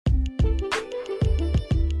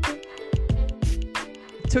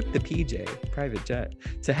took the PJ, private jet,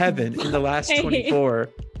 to heaven in the last 24.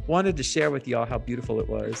 Wanted to share with y'all how beautiful it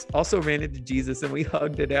was. Also ran into Jesus and we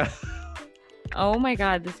hugged it out. Oh my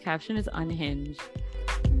God, this caption is unhinged.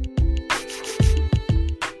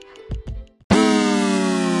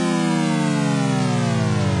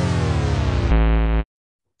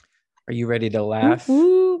 Are you ready to laugh?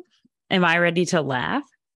 Ooh. Am I ready to laugh?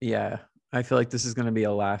 Yeah, I feel like this is going to be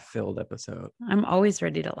a laugh-filled episode. I'm always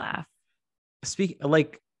ready to laugh.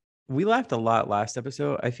 We laughed a lot last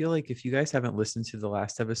episode. I feel like if you guys haven't listened to the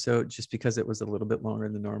last episode, just because it was a little bit longer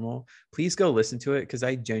than normal, please go listen to it, because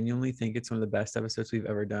I genuinely think it's one of the best episodes we've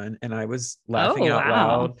ever done. And I was laughing out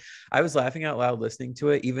loud. I was laughing out loud listening to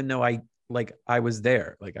it, even though I was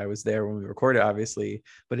there. I was there when we recorded, obviously.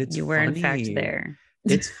 But you were funny. In fact there.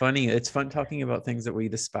 It's funny. It's fun talking about things that we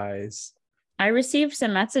despise. I received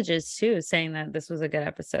some messages too saying that this was a good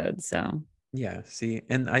episode. So yeah, see,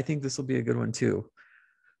 and I think this will be a good one too.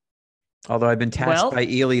 Although I've been tasked by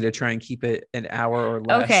Ely to try and keep it an hour or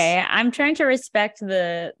less. Okay, I'm trying to respect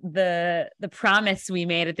the promise we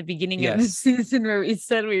made at the beginning of the season where we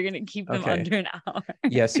said we were going to keep them under an hour.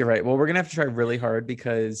 Yes, you're right. Well, we're going to have to try really hard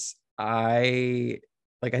because I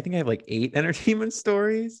think I have 8 entertainment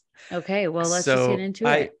stories. Okay, well, let's just get into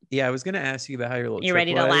it. Yeah, I was going to ask you about how your little you trip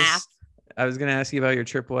ready to laugh? I was going to ask you about your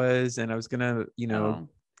trip was, and I was going to,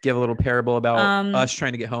 give a little parable about us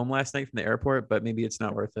trying to get home last night from the airport, but maybe it's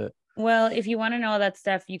not worth it. Well, if you want to know that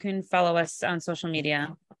stuff, you can follow us on social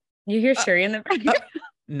media. You hear Shuri in the background?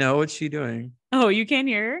 No, what's she doing? Oh, you can't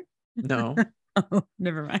hear her? No. Oh,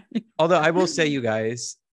 never mind. Although I will say, you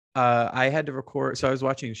guys, I had to record. So I was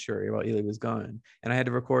watching Shuri while Ely was gone, and I had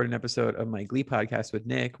to record an episode of my Glee podcast with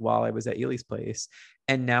Nick while I was at Ely's place.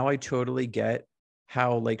 And now I totally get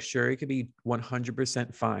how Shuri could be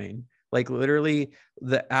 100% fine. Literally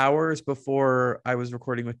the hours before I was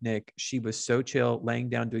recording with Nick, she was so chill, laying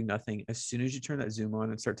down, doing nothing. As soon as you turn that Zoom on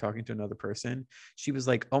and start talking to another person, she was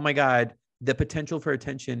like, oh my God, the potential for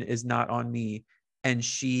attention is not on me. And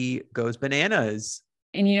she goes bananas.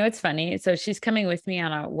 And it's funny. So she's coming with me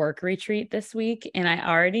on a work retreat this week. And I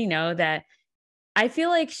already know that I feel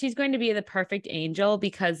like she's going to be the perfect angel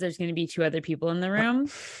because there's going to be 2 other people in the room.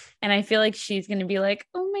 And I feel like she's going to be like,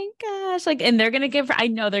 oh my gosh. And they're going to give her, I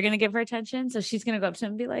know they're going to give her attention. So she's going to go up to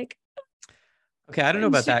him and be like, okay, I don't know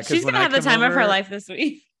about that. She's going to have the time of her life this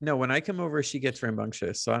week. No, when I come over, she gets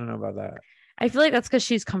rambunctious. So I don't know about that. I feel like that's because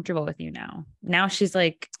she's comfortable with you now. Now she's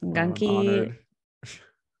gunky.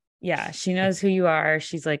 Yeah, she knows who you are.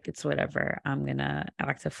 She's like, it's whatever. I'm going to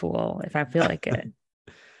act a fool if I feel like it.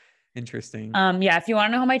 Interesting. Yeah, if you want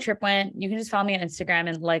to know how my trip went, you can just follow me on Instagram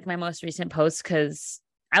and like my most recent post because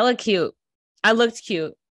I look cute. I looked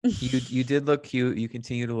cute. You did look cute. You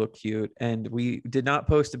continue to look cute. And we did not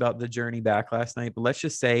post about the journey back last night, but let's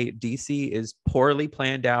just say DC is poorly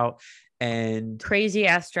planned out and crazy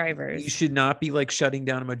ass drivers. You should not be shutting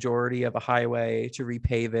down a majority of a highway to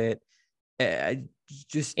repave it.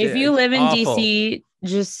 If you live in awful. DC,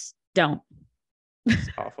 just don't. It's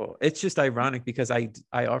awful. It's just ironic because I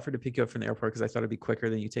offered to pick you up from the airport because I thought it'd be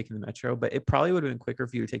quicker than you taking the metro, but it probably would have been quicker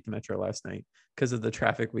for you to take the metro last night because of the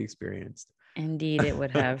traffic we experienced. Indeed, it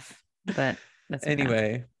would have. But that's okay.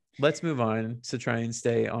 Anyway, let's move on to try and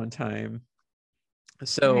stay on time.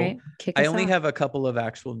 So I only have a couple of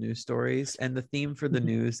actual news stories, and the theme for the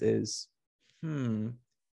news is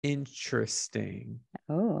interesting.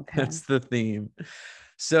 Oh, okay. That's the theme.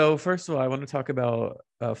 So first of all, I want to talk about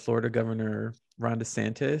Florida Governor Ron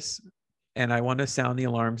DeSantis, and I want to sound the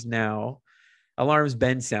alarms now. Alarms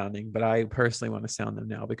been sounding, but I personally want to sound them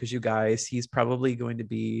now because you guys, he's probably going to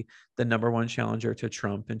be the #1 challenger to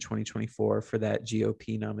Trump in 2024 for that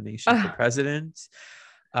GOP nomination for president.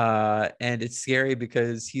 And it's scary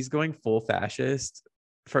because he's going full fascist.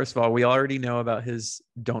 First of all, we already know about his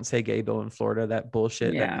 "Don't Say Gay" bill in Florida, that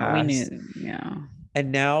bullshit that passed. We knew. Yeah.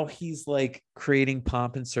 And now he's creating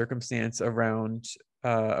pomp and circumstance around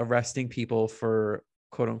arresting people for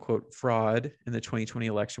quote unquote fraud in the 2020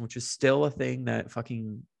 election, which is still a thing that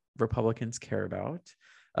fucking Republicans care about,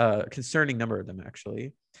 concerning number of them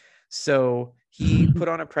actually. So he put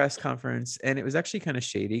on a press conference, and it was actually kind of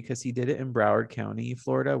shady because he did it in Broward County,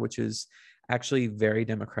 Florida, which is actually very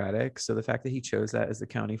Democratic. So the fact that he chose that as the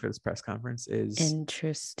county for this press conference is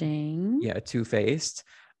interesting. Yeah, two-faced.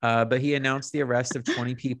 But he announced the arrest of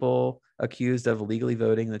 20 people accused of illegally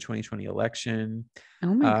voting in the 2020 election.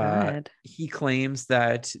 Oh my God. He claims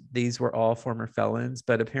that these were all former felons,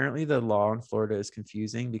 but apparently the law in Florida is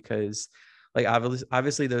confusing because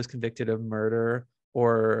obviously those convicted of murder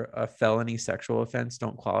or a felony sexual offense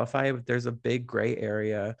don't qualify, but there's a big gray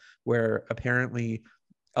area where apparently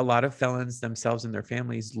a lot of felons themselves and their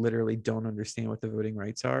families literally don't understand what the voting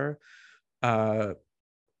rights are. But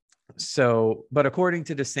according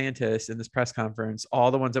to DeSantis in this press conference,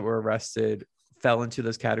 all the ones that were arrested fell into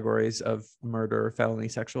those categories of murder, felony,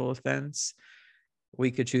 sexual offense. We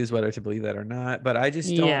could choose whether to believe that or not, but I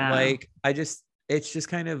just don't it's just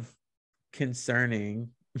kind of concerning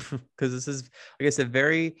because this is, I guess, a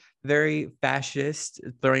very, very fascist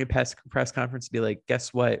throwing a press conference to be like,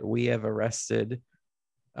 guess what? We have arrested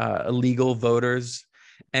illegal voters.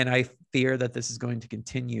 And I fear that this is going to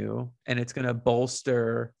continue, and it's going to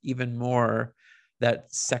bolster even more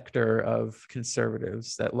that sector of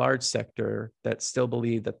conservatives, that large sector that still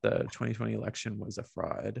believe that the 2020 election was a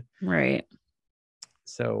fraud. Right.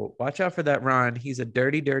 So watch out for that, Ron. He's a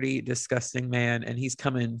dirty, dirty, disgusting man, and he's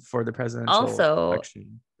coming for the presidential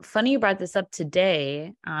election. Funny you brought this up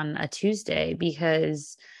today on a Tuesday,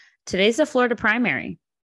 because today's the Florida primary.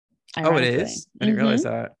 Oh, it is? I didn't realize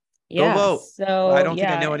that. Yeah. Go vote. So I don't think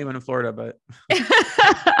I know anyone in Florida, but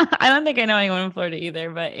I don't think I know anyone in Florida either.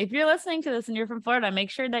 But if you're listening to this and you're from Florida, make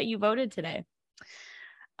sure that you voted today.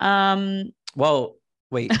 Well,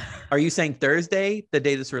 wait, are you saying Thursday, the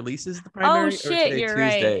day this releases the primary? Oh shit, you're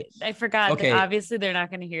Tuesday? Right. I forgot. Okay. That obviously they're not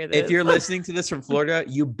going to hear this. If you're listening to this from Florida,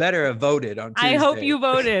 you better have voted on Tuesday. I hope you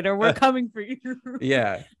voted, or we're coming for you.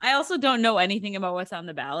 Yeah. I also don't know anything about what's on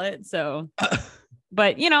the ballot, so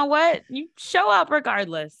but you know what? You show up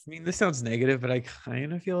regardless. I mean, this sounds negative, but I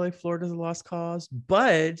kind of feel like Florida's a lost cause.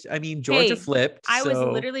 But I mean, Georgia flipped. I was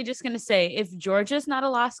literally just going to say, if Georgia's not a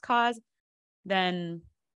lost cause, then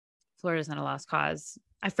Florida's not a lost cause.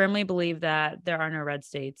 I firmly believe that there are no red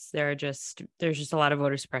states. There's just a lot of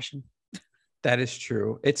voter suppression. That is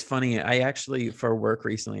true. It's funny. I actually, for work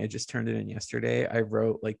recently, I just turned it in yesterday. I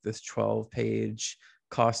wrote like this 12-page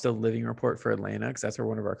cost of living report for Atlanta, because that's where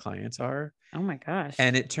one of our clients are. Oh my gosh.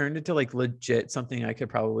 And it turned into like legit something I could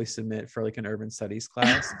probably submit for like an urban studies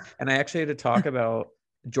class. And I actually had to talk about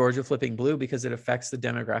Georgia flipping blue because it affects the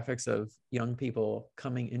demographics of young people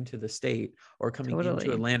coming into the state, or coming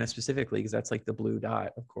into Atlanta specifically, because that's like the blue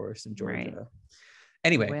dot, of course, in Georgia. Right.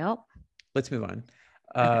 Anyway, well, let's move on.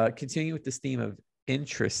 Continuing with this theme of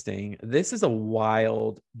interesting. This is a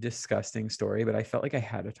wild, disgusting story, but I felt like I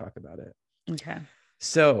had to talk about it. Okay.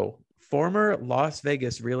 So, former Las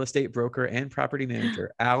Vegas real estate broker and property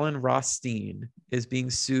manager Alan Rothstein is being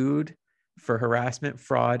sued for harassment,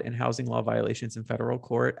 fraud, and housing law violations in federal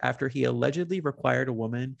court after he allegedly required a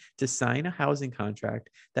woman to sign a housing contract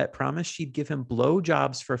that promised she'd give him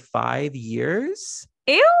blowjobs for 5 years.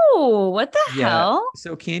 Ew, what the hell?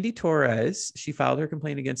 So Candy Torres, she filed her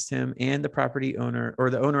complaint against him and the property owner, or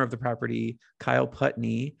the owner of the property, Kyle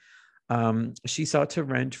Putney. She sought to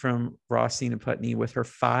rent from Rothstein and Putney with her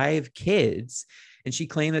 5 kids. And she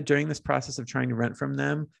claimed that during this process of trying to rent from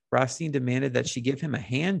them, Rothstein demanded that she give him a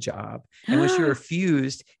hand job. And when she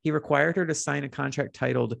refused, he required her to sign a contract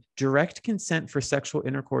titled Direct Consent for Sexual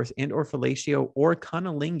Intercourse and or Fellatio or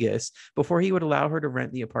Cunnilingus before he would allow her to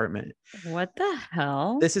rent the apartment. What the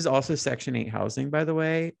hell? This is also Section 8 housing, by the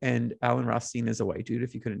way. And Alan Rothstein is a white dude,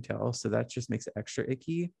 if you couldn't tell. So that just makes it extra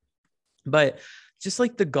icky. But just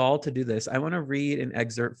like the gall to do this, I want to read an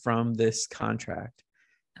excerpt from this contract.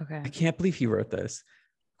 Okay. I can't believe he wrote this.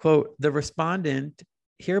 Quote, the respondent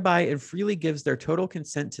hereby and freely gives their total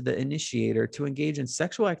consent to the initiator to engage in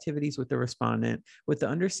sexual activities with the respondent with the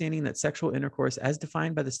understanding that sexual intercourse as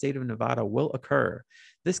defined by the state of Nevada will occur.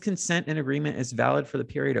 This consent and agreement is valid for the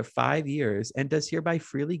period of 5 years and does hereby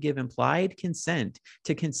freely give implied consent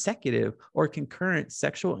to consecutive or concurrent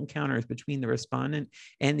sexual encounters between the respondent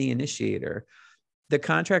and the initiator. The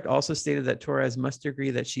contract also stated that Torres must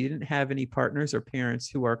agree that she didn't have any partners or parents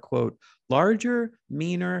who are, quote, larger,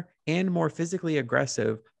 meaner, and more physically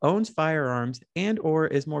aggressive, owns firearms, and or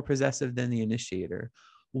is more possessive than the initiator.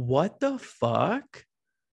 What the fuck?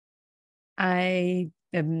 I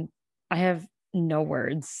have no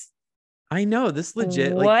words. I know, this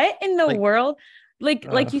legit. What in the world?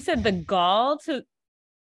 Like you said, the gall to...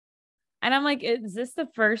 And I'm like, is this the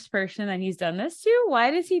first person that he's done this to?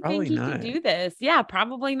 Why does he think he can do this? Yeah,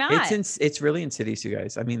 probably not. It's really insidious, you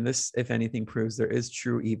guys. I mean, this, if anything, proves there is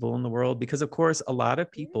true evil in the world, because of course, a lot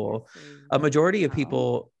of people, a majority of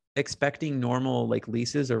people expecting normal like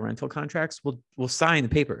leases or rental contracts will sign the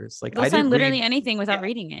papers. Like they'll sign literally anything without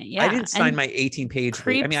reading it. Yeah. I didn't sign my 18-page.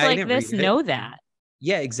 Creeps like this know that.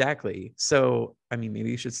 Yeah, exactly. So, I mean,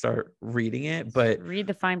 maybe you should start reading it, but read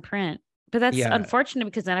the fine print. But that's unfortunate,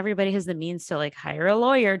 because not everybody has the means to like hire a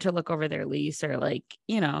lawyer to look over their lease, or like,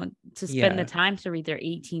 you know, to spend the time to read their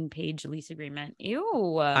 18-page lease agreement.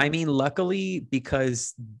 Ew. I mean, luckily,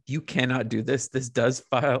 because you cannot do this, this does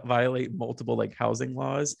violate multiple like housing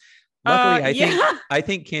laws. Luckily, Yeah. I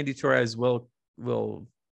think Candy Torres will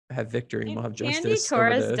have victory and If we'll have Candy justice over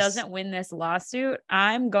Torres this. doesn't win this lawsuit,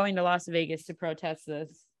 I'm going to Las Vegas to protest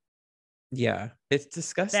this. Yeah, it's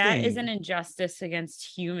disgusting. That is an injustice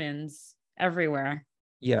against humans everywhere.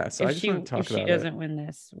 Yeah, so I just want to talk If she about doesn't it. win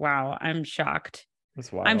this, wow, I'm shocked.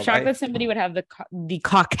 That's wild. I'm shocked that somebody would have the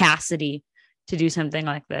caucasity to do something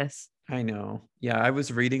like this. I know. Yeah, I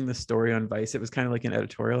was reading the story on Vice. It was kind of like an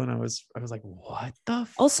editorial, and I was like, what the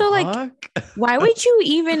Also, fuck? like, why would you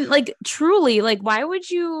even like truly like why would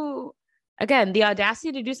you again the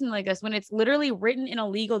audacity to do something like this when it's literally written in a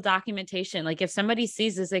legal documentation? Like, if somebody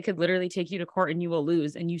sees this, they could literally take you to court and you will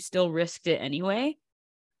lose, and you still risked it anyway.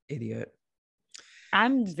 Idiot.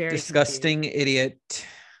 I'm very disgusting confused. Idiot.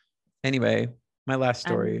 Anyway, my last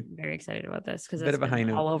story. I'm very excited about this because Bit it's of a high been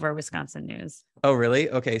note. all over Wisconsin news. Oh, really?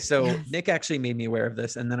 Okay. So Yes. Nick actually made me aware of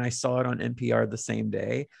this, and then I saw it on NPR the same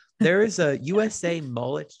day. There is a USA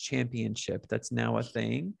Mullet Championship that's now a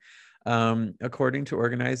thing. According to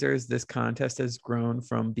organizers, this contest has grown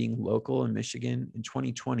from being local in Michigan in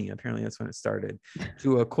 2020, apparently that's when it started,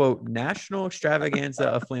 to a quote national extravaganza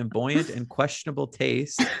of flamboyant and questionable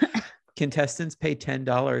taste. Contestants pay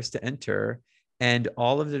 $10 to enter, and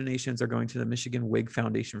all of the donations are going to the Michigan Wig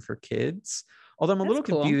Foundation for Kids. Although I'm a That's little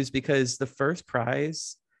cool. confused because the first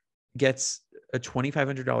prize gets a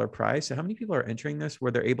 $2,500 prize. So how many people are entering this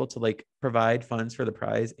where they're able to like provide funds for the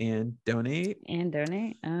prize and donate?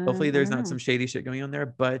 Hopefully there's not some shady shit going on there.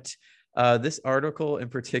 But this article in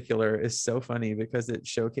particular is so funny because it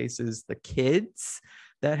showcases the kids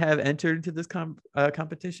that have entered into this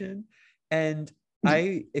competition. And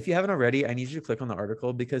if you haven't already, I need you to click on the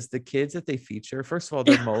article because the kids that they feature, first of all,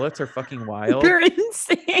 their mullets are fucking wild. They're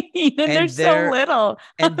insane. And they're so little.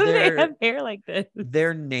 And how do they have hair like this?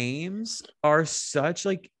 Their names are such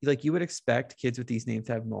like you would expect kids with these names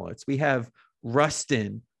to have mullets. We have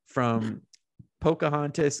Rustin from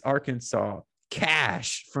Pocahontas, Arkansas,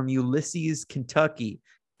 Cash from Ulysses, Kentucky,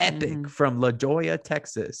 Epic from La Jolla,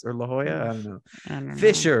 Texas, or La Jolla, I don't know.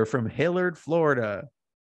 Fisher from Hillard, Florida.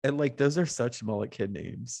 And like those are such mullet kid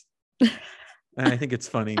names. And I think it's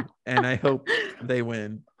funny. And I hope they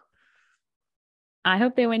win. I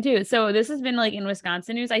hope they win too. So this has been like in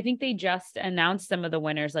Wisconsin news. I think they just announced some of the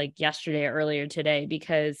winners like yesterday or earlier today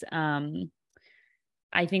because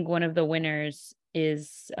I think one of the winners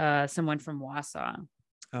is someone from Wausau.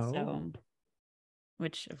 Oh. So,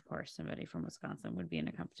 which of course somebody from Wisconsin would be in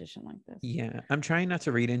a competition like this. Yeah, I'm trying not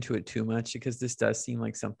to read into it too much because this does seem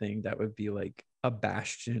like something that would be like a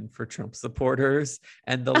bastion for Trump supporters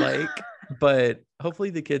and the like. But hopefully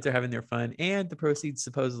the kids are having their fun and the proceeds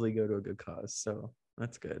supposedly go to a good cause. So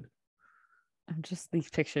that's good. I'm just these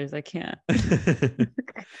pictures. I can't.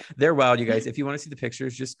 They're wild, you guys. If you want to see the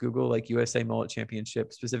pictures, just Google like USA Mullet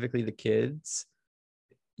Championship, specifically the kids.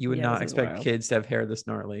 You would not expect kids to have hair this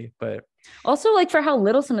gnarly, but also like for how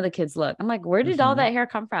little some of the kids look. I'm like, where did all that hair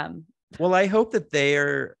come from? Well, I hope that they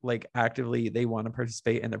are like actively, they want to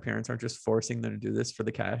participate and their parents aren't just forcing them to do this for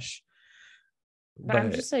the cash. But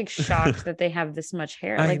I'm just like shocked that they have this much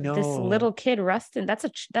hair. Like I know. This little kid, Rustin, that's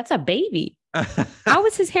a baby. How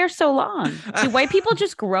is his hair so long? Do white people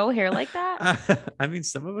just grow hair like that? I mean,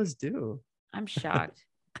 some of us do. I'm shocked.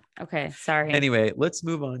 Okay, sorry. Anyway, let's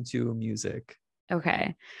move on to music.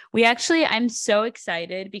 Okay. I'm so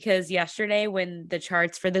excited because yesterday when the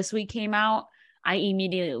charts for this week came out, I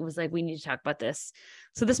immediately was like, we need to talk about this.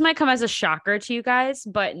 So this might come as a shocker to you guys,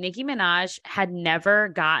 but Nicki Minaj had never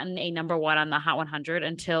gotten a number one on the Hot 100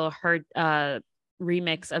 until her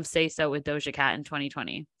remix of Say So with Doja Cat in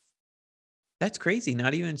 2020. That's crazy.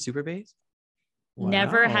 Not even Super Bass? Wow.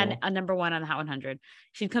 Never had a number one on the Hot 100.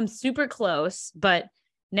 She'd come super close, but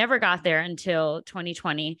never got there until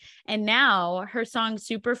 2020. And now her song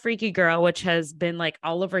Super Freaky Girl, which has been like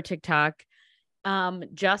all over TikTok,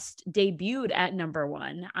 just debuted at number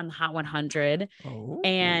one on the Hot 100. Oh.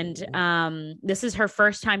 And this is her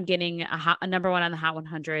first time getting a number one on the Hot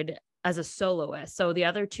 100 as a soloist. So the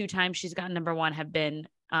other two times she's gotten number one have been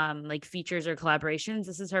like features or collaborations.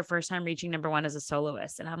 This is her first time reaching number one as a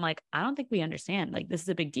soloist. And I'm like, I don't think we understand. Like, this is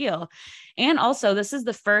a big deal. And also, this is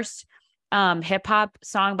the first hip hop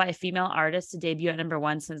song by a female artist to debut at number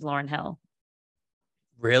one since Lauryn Hill.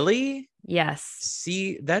 Really? Yes.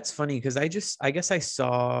 See, that's funny because I guess I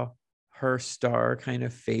saw her star kind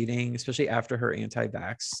of fading, especially after her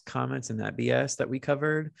anti-vax comments and that BS that we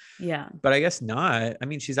covered. Yeah. But I guess not. I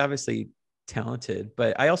mean, she's obviously talented,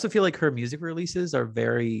 but I also feel like her music releases are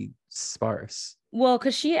very sparse. Well,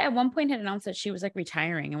 because she at one point had announced that she was like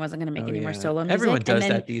retiring and wasn't going to make any more solo music. Everyone does and then,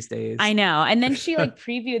 that these days. I know. And then she like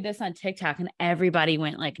previewed this on TikTok and everybody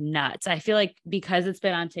went like nuts. I feel like because it's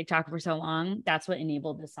been on TikTok for so long, that's what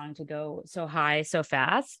enabled this song to go so high so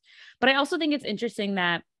fast. But I also think it's interesting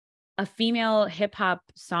that a female hip hop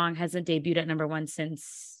song hasn't debuted at number one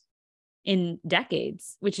since in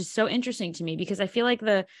decades, which is so interesting to me because I feel like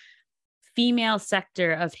the female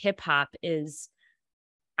sector of hip hop is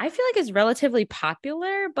relatively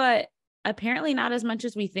popular, but apparently not as much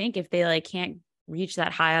as we think if they like can't reach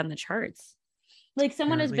that high on the charts. Like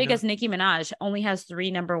someone apparently as big as Nicki Minaj only has 3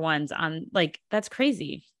 number ones on, like, that's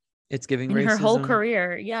crazy. It's giving in racism. Her whole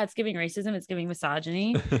career. Yeah, it's giving racism. It's giving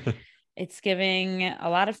misogyny. It's giving a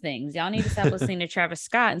lot of things. Y'all need to stop listening to Travis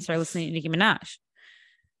Scott and start listening to Nicki Minaj.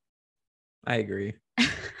 I agree.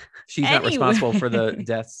 She's not responsible for the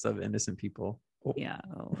deaths of innocent people. Oh. Yeah.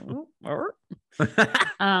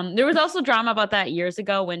 There was also drama about that years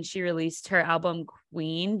ago when she released her album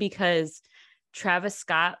Queen, because Travis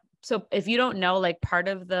Scott. So if you don't know, like part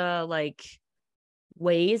of the like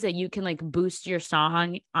ways that you can like boost your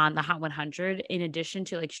song on the Hot 100, in addition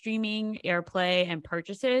to like streaming, airplay, and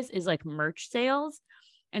purchases, is like merch sales.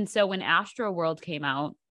 And so when Astro World came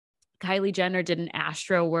out, Kylie Jenner did an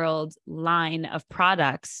Astro World line of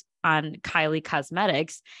products on Kylie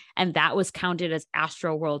Cosmetics, and that was counted as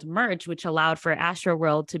Astro World merch, which allowed for Astro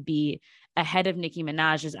World to be ahead of Nicki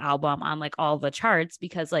Minaj's album on like all the charts,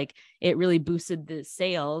 because like it really boosted the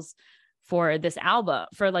sales for this album,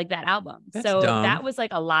 for like that album. That's so dumb. That was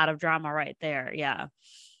like a lot of drama right there. Yeah.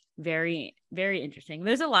 Very, very interesting.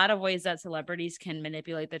 There's a lot of ways that celebrities can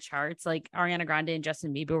manipulate the charts. Like Ariana Grande and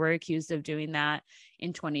Justin Bieber were accused of doing that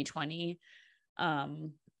in 2020.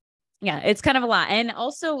 Yeah, it's kind of a lot. And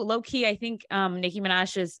also low key, I think Nicki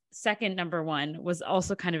Minaj's second number one was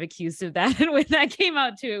also kind of accused of that. And when that came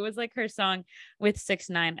out too, it was like her song with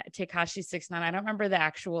 6ix9ine, Tekashi 6ix9ine. I don't remember the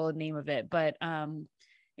actual name of it, but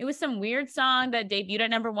it was some weird song that debuted at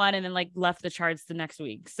number one and then like left the charts the next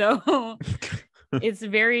week. So it's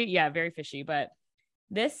very, very fishy. But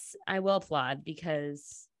this I will applaud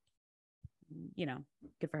because, you know,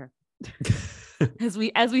 good for her. as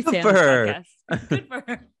we say on the podcast. Good for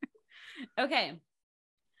her. Okay.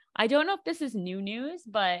 I don't know if this is new news,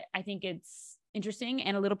 but I think it's interesting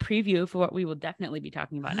and a little preview for what we will definitely be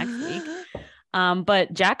talking about next week.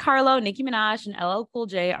 But Jack Harlow, Nicki Minaj, and LL Cool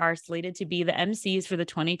J are slated to be the MCs for the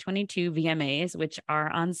 2022 VMAs, which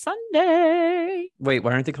are on Sunday. Wait,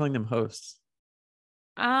 why aren't they calling them hosts?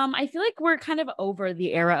 I feel like we're kind of over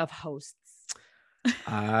the era of hosts.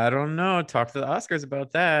 I don't know. Talk to the Oscars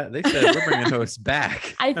about that. They said we're bringing hosts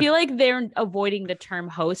back. I feel like they're avoiding the term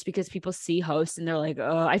host because people see host and they're like,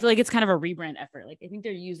 oh, I feel like it's kind of a rebrand effort. Like I think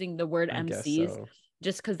they're using the word MCs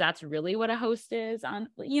just because that's really what a host is on,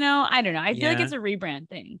 you know, I don't know. I feel like it's a rebrand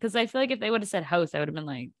thing because I feel like if they would have said host, I would have been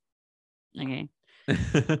like, okay.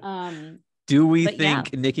 Do we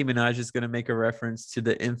think Nicki Minaj is going to make a reference to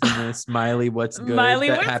the infamous Miley What's Good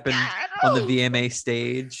that happened on the VMA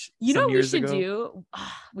stage? You know what we should do?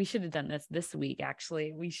 We should have done this week,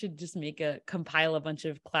 actually. We should just compile a bunch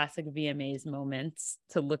of classic VMAs moments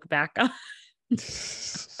to look back on.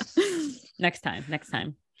 Next time.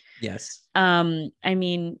 Yes. I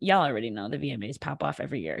mean, y'all already know the VMAs pop off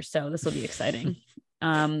every year, so this will be exciting.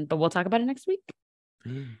 But we'll talk about it next week.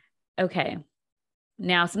 Okay.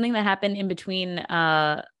 Now, something that happened in between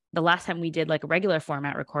the last time we did like a regular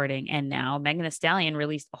format recording and now, Megan Thee Stallion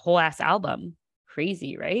released a whole ass album.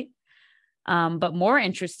 Crazy, right? But more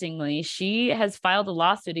interestingly, she has filed a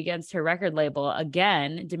lawsuit against her record label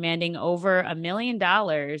again, demanding over $1 million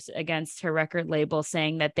against her record label,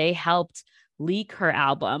 saying that they helped leak her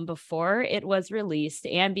album before it was released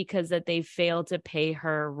and because that they failed to pay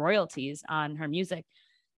her royalties on her music.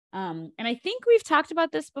 And I think we've talked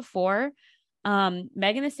about this before.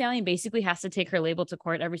 Megan Thee Stallion basically has to take her label to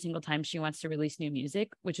court every single time she wants to release new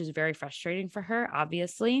music, which is very frustrating for her,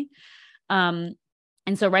 obviously. And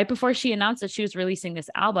so right before she announced that she was releasing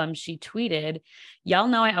this album, she tweeted, "Y'all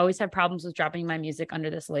know I always have problems with dropping my music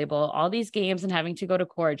under this label. All these games and having to go to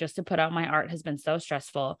court just to put out my art has been so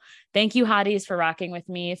stressful. Thank you, hotties, for rocking with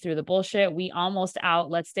me through the bullshit. We almost out.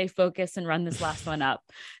 Let's stay focused and run this last one up."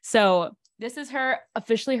 So this is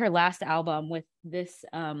officially her last album with this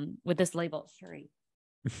label. Sorry.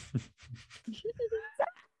 This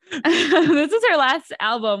is her last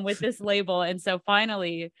album with this label. And so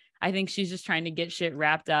finally, I think she's just trying to get shit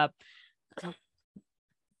wrapped up.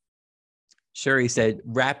 Shuri said,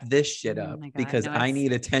 "Wrap this shit up because I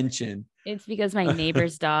need attention." It's because my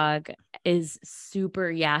neighbor's dog is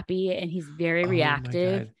super yappy and he's very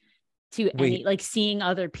reactive. to any, Wait, like seeing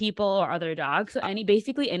other people or other dogs. So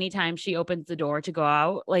basically anytime she opens the door to go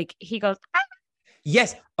out, like he goes, "Ah."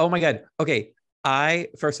 yes. Oh my God. Okay. I,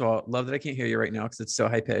 first of all, love that I can't hear you right now because it's so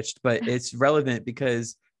high pitched, but it's relevant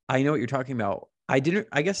because I know what you're talking about. I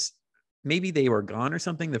guess maybe they were gone or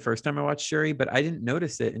something the first time I watched Shuri, but I didn't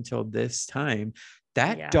notice it until this time.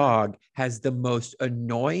 That Yeah. dog has the most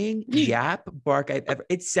annoying yap bark I've ever.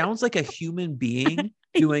 It sounds like a human being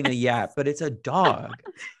doing a yap, but it's a dog.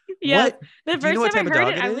 Yes. What The do you know first what time I type of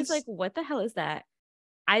heard dog it, it I was like, is? what the hell is that?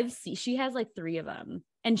 She has like 3 of them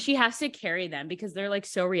and she has to carry them because they're like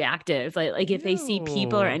so reactive. Like if they see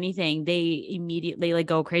people or Ew. anything, they immediately like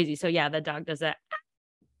go crazy. So yeah, the dog does that.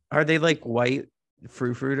 Are they like white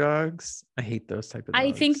frou dogs? I hate those type of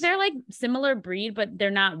I think dogs. they're like similar breed, but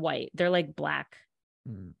they're not white. They're like black.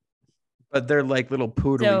 Mm. But they're like little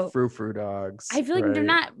poodly So frou dogs, I feel like they're right?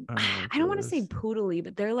 not, I don't know what I don't want that to say is. poodly,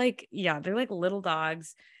 but they're like, yeah, they're like little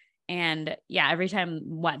dogs. And yeah, every time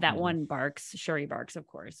what that Mm. one barks, Shuri barks, of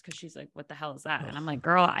course, because she's like, "What the hell is that?" And I'm like,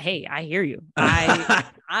 "Girl, hey, I hear you.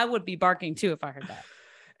 I would be barking too if I heard that."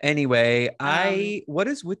 Anyway, Um, what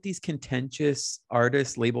is with these contentious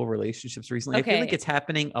artist label relationships recently? I feel like okay, it's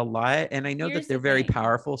happening a lot, and I know that here's they're the very thing.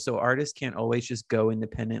 powerful, so artists can't always just go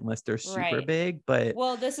independent unless they're super Right. big. But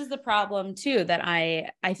Well, this is the problem too that I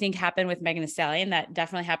think happened with Megan Thee Stallion. That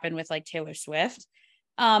definitely happened with like Taylor Swift.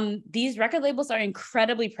 These record labels are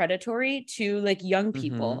incredibly predatory to like young mhm.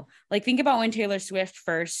 people. Like think about when Taylor Swift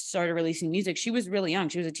first started releasing music. She was really young.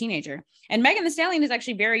 She was a teenager. And Megan Thee Stallion is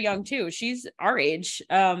actually very young too. She's our age.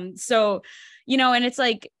 So, and it's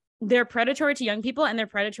like they're predatory to young people and they're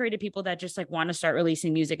predatory to people that just like want to start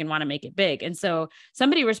releasing music and want to make it big. And so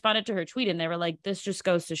somebody responded to her tweet and they were like, this just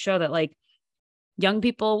goes to show that like young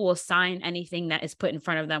people will sign anything that is put in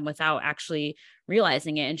front of them without actually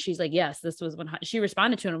realizing it. And she's like, yes, this was when she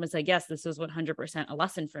responded to it and was like, yes, this was 100% a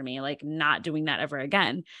lesson for me, like not doing that ever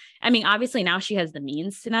again. I mean, obviously now she has the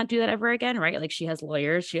means to not do that ever again, right? Like she has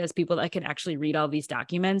lawyers, she has people that can actually read all these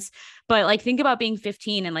documents. But like, think about being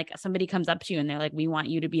 15 and like somebody comes up to you and they're like, we want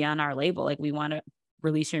you to be on our label. Like we want to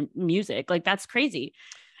release your music. Like that's crazy.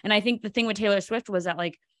 And I think the thing with Taylor Swift was that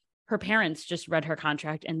like, her parents just read her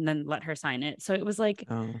contract and then let her sign it. So it was like,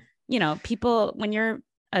 Oh, people when you're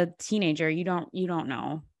a teenager, you don't know.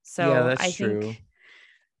 yeah, So that's I true. think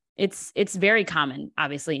it's very common,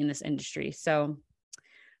 obviously, in this industry. So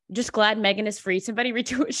just glad Megan is free. Somebody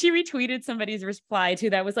she retweeted somebody's reply to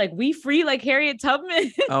that was like, "We free like Harriet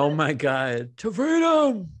Tubman." Oh my God, to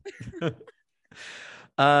freedom.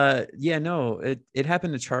 Yeah, no, it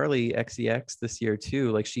happened to Charlie XCX this year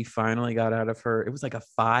too. Like she finally got out of her, it was like a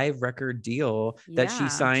 5 record deal that she Yeah,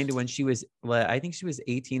 signed when she was, I think she was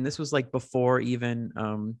 18. This was like before even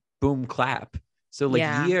Boom Clap. So like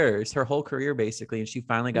yeah, years, her whole career basically, and she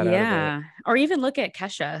finally got out of it. yeah. Or even look at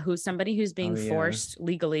Kesha, who's somebody who's Oh being yeah. forced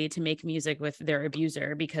legally to make music with their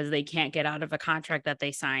abuser because they can't get out of a contract that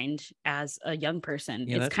they signed as a young person.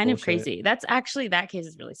 Yeah, It's that's kind of bullshit. crazy. That's actually that case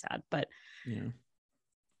is really sad, but Yeah.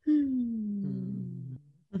 hmm.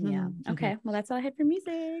 Yeah. Okay. Well, that's all I had for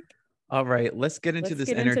music. All right, let's get into Let's this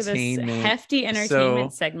get into this entertainment. hefty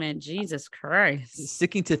entertainment So segment. Jesus Christ.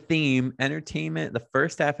 sticking to theme entertainment, the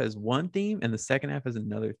first half has one theme and the second half has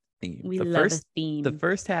another theme. We the love a first the theme.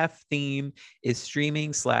 first half theme is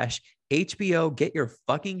streaming slash HBO, get your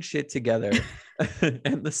fucking shit together.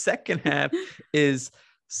 And the second half is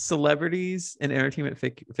celebrities and entertainment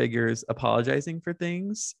figures apologizing for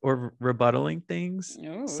things or rebuttaling things,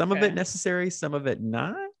 Oh, some of it okay. necessary, some of it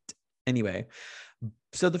not. Anyway,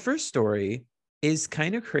 so the first story is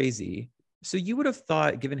kind of crazy. So you would have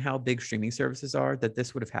thought, given how big streaming services are, that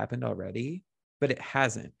this would have happened already, but it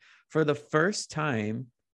hasn't. For the first time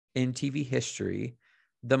in TV history,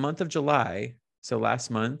 the month of July, so last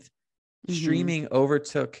month, Mm-hmm. streaming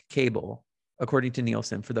overtook cable, according to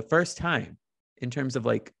Nielsen, for the first time in terms of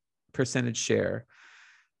like percentage share,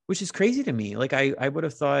 which is crazy to me. Like I would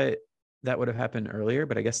have thought that would have happened earlier,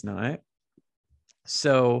 but I guess not.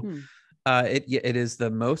 So Hmm. it is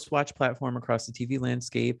the most watched platform across the TV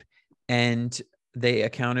landscape, and they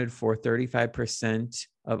accounted for 35%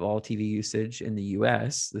 of all TV usage in the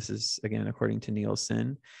US. This is again according to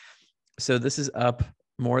Nielsen. So this is up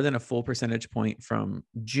more than a full percentage point from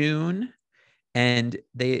June, and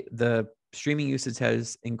the streaming usage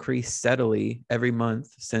has increased steadily every month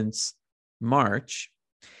since March.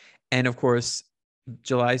 And of course,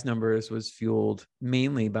 July's numbers was fueled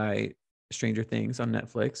mainly by Stranger Things on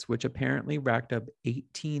Netflix, which apparently racked up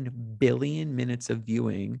 18 billion minutes of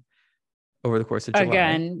viewing over the course of July.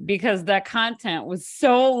 Again, because that content was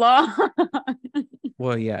so long.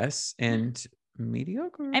 Well, yes, and I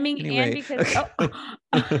mediocre. mean, and Anyway, because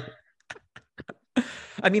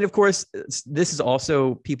I mean, of course, this is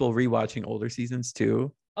also people rewatching older seasons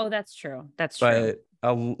too. Oh, that's true. That's true. But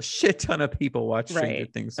a shit ton of people watch Stranger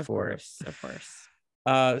Right. Things Of 4. course. Of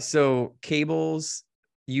course. So cable's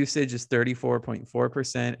usage is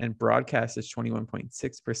 34.4% and broadcast is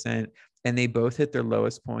 21.6%. And they both hit their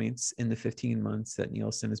lowest points in the 15 months that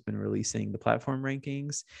Nielsen has been releasing the platform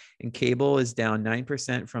rankings. And cable is down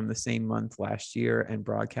 9% from the same month last year, and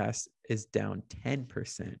broadcast is down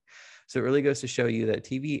 10%. So it really goes to show you that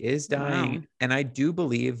TV is dying. Wow. And I do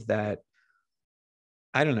believe that,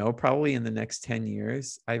 I don't know, probably in the next 10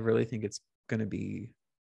 years, I really think it's going to be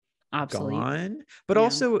Obsolete. gone. But Yeah.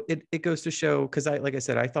 also it goes to show, because like I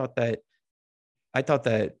said, I thought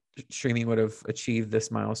that streaming would have achieved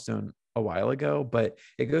this milestone a while ago, but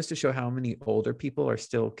it goes to show how many older people are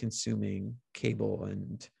still consuming cable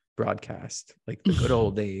and broadcast, like the good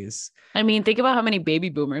old days. I mean, think about how many baby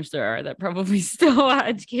boomers there are that probably still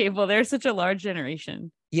watch cable. They're such a large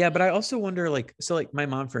generation. Yeah, but I also wonder, like, so like my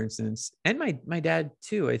mom, for instance, and my dad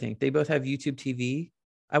too, I think they both have YouTube TV.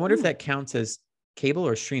 I wonder if that counts as cable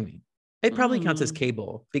or streaming. It probably counts as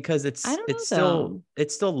cable because it's still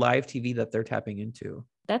live TV that they're tapping into.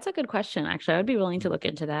 That's a good question. Actually, I would be willing to look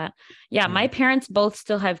into that. Yeah, my parents both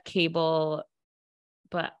still have cable,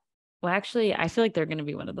 but well, actually, I feel like they're going to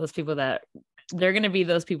be one of those people that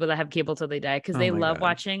have cable till they die, because they love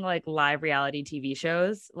watching like live reality TV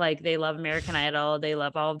shows. Like they love American Idol. They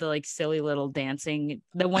love all of the like silly little dancing,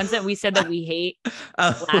 the ones that we said that we hate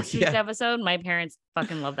last week's episode. My parents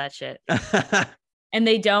fucking love that shit. And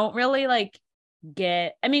they don't really like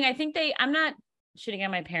I mean, I think I'm not shitting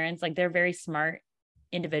on my parents. Like they're very smart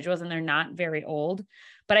individuals and they're not very old,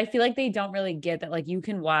 but I feel like they don't really get that like you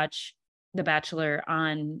can watch The Bachelor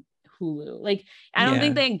on Hulu. Like I don't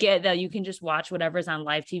think they get that you can just watch whatever's on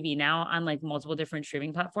live TV now on like multiple different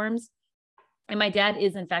streaming platforms. And my dad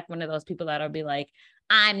is in fact one of those people that'll be like,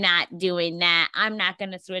 I'm not doing that. I'm not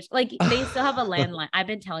going to switch. Like they still have a landline. I've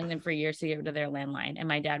been telling them for years to get rid of their landline, and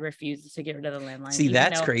my dad refuses to get rid of the landline. See,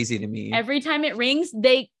 that's crazy to me. Every time it rings,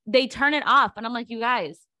 they turn it off. And I'm like, you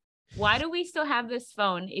guys, why do we still have this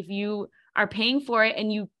phone if you are paying for it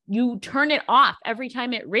and you turn it off every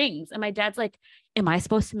time it rings? And my dad's like, am I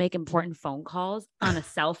supposed to make important phone calls on a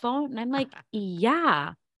cell phone? And I'm like,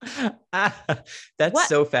 yeah. That's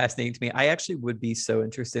so fascinating to me. I actually would be so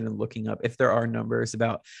interested in looking up if there are numbers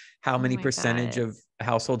about how many percentage of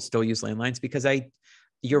households still use landlines, because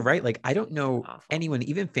you're right. Like, I don't know anyone,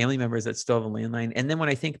 even family members, that still have a landline. And then when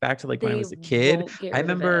I think back to like when I was a kid, I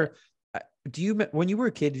remember, when you were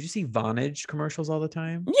a kid, did you see Vonage commercials all the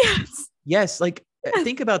time? Yes. Like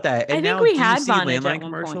think about that. And I think we had Vonage landline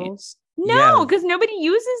commercials. No, because nobody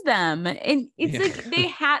uses them. And it's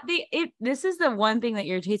like this is the one thing that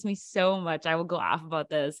irritates me so much. I will go off about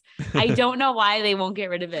this. I don't know why they won't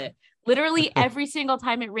get rid of it. Literally every single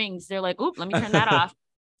time it rings, they're like, oop, let me turn that off.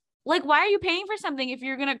 Like, why are you paying for something if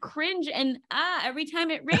you're going to cringe and every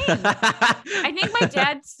time it rings? I think my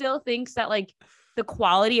dad still thinks that like the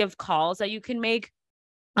quality of calls that you can make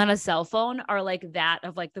on a cell phone are like that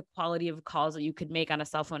of like the quality of calls that you could make on a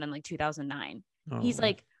cell phone in like 2009. He's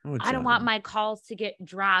like, I don't want my calls to get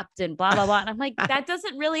dropped and blah, blah, blah. And I'm like, that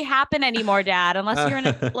doesn't really happen anymore, Dad, unless you're in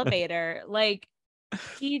an elevator. Like,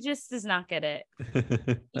 he just does not get it.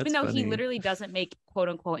 Even though he literally doesn't make quote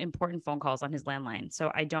unquote important phone calls on his landline.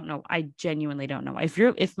 So I don't know. I genuinely don't know.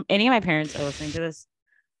 If any of my parents are listening to this,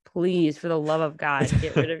 please, for the love of God,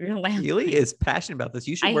 get rid of your landline. Keely is passionate about this.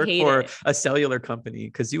 You should work for a cellular company,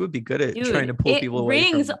 because you would be good at trying to pull people away.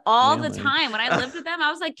 It rings all the time. When I lived with them, I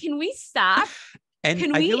was like, can we stop? And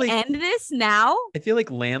can we end this now? I feel like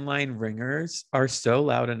landline ringers are so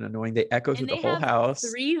loud and annoying. They echo through the whole house.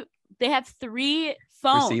 They have 3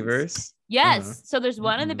 phone receivers. Yes. So there's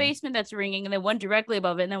one in the basement that's ringing, and then one directly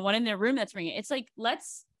above it, and then one in their room that's ringing. It's like,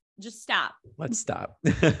 let's just stop. Let's stop.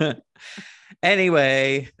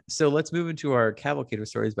 Anyway, so let's move into our cavalcade of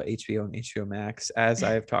stories about HBO and HBO Max. As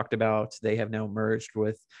I've talked about, they have now merged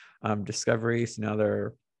with Discovery. So now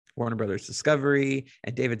they're Warner Brothers Discovery,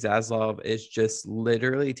 and David Zaslav is just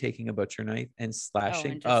literally taking a butcher knife and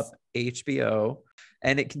slashing up HBO,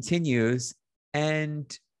 and it continues. And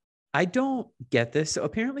I don't get this. So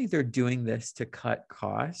apparently they're doing this to cut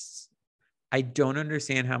costs. I don't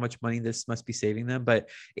understand how much money this must be saving them, but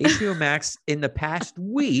HBO Max in the past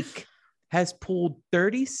week has pulled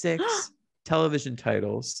 36 television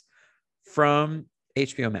titles from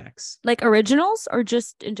HBO Max. Like originals or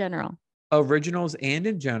just in general? Originals and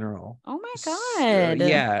in general. Oh my God. So,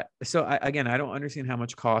 yeah. So I don't understand how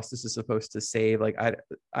much cost this is supposed to save. Like,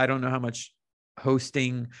 I don't know how much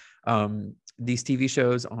hosting these TV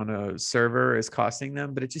shows on a server is costing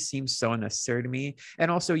them, but it just seems so unnecessary to me.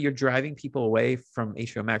 And also, you're driving people away from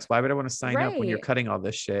HBO Max. Why would I want to sign up when you're Right. cutting all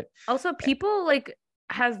this shit? Also, people like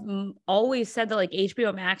have always said that like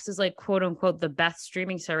HBO Max is like quote unquote the best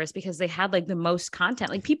streaming service because they had like the most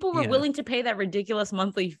content. Like people were Yeah. willing to pay that ridiculous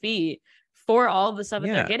monthly fee for all the stuff that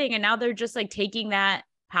they're Yeah. getting. And now they're just like taking that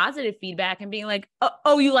positive feedback and being like,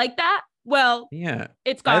 oh, you like that? Well, Yeah.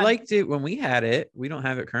 it's I gone. liked it when we had it. We don't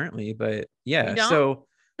have it currently, but You yeah. don't?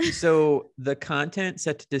 So the content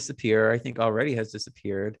set to disappear, I think already has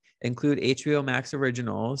disappeared, include HBO Max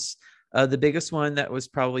originals. The biggest one that was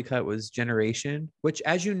probably cut was Generation, which,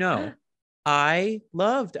 as you know, I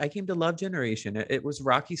loved. I came to love Generation. It was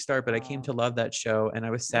rocky start, but I came to love that show. And I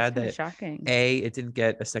was That's sad kind of that shocking. A, it didn't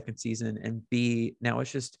get a second season, and B, now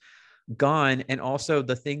it's just gone. And also,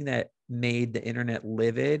 the thing that made the internet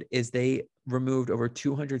livid is they removed over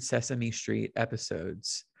 200 Sesame Street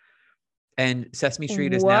episodes. And Sesame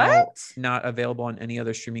Street is now What? not available on any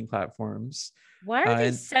other streaming platforms. Why are they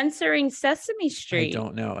And censoring Sesame I Street?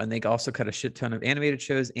 don't know. And they also cut a shit ton of animated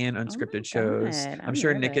shows and Oh my unscripted shows. God, I'm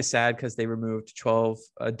sure Nick is nervous. sad because they removed 12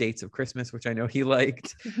 dates of Christmas, which I know he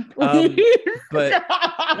liked. Please But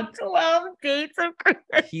stop. 12 dates of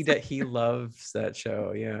Christmas. he loves that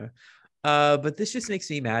show. Yeah. But this just makes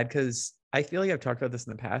me mad because I feel like I've talked about this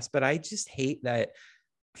in the past, but I just hate that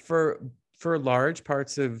for large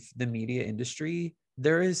parts of the media industry,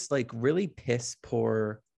 there is like really piss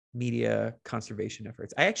poor media conservation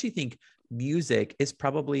efforts. I actually think music is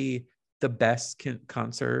probably the best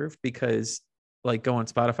conserve because like go on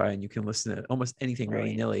Spotify and you can listen to almost anything Right.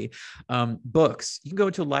 willy-nilly. Books, you can go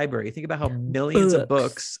to a library. Think about how millions of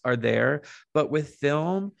books are there. But with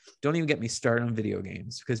film, don't even get me started on video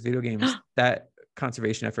games because video games, that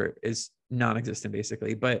conservation effort is non-existent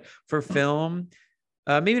basically. But for film,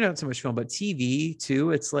 maybe not so much film, but TV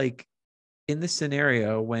too. It's like in this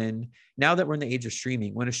scenario when now that we're in the age of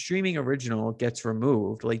streaming, when a streaming original gets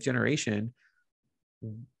removed, like Generation,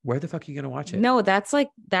 where the fuck are you going to watch it? No, that's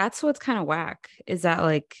what's kind of whack is that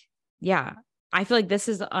like, yeah, I feel like this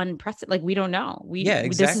is unprecedented. Like, we don't know.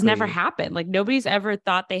 This has never happened. Like nobody's ever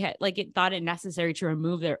thought thought it necessary to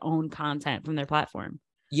remove their own content from their platform.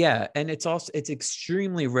 Yeah. And it's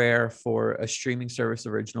extremely rare for a streaming service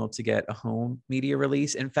original to get a home media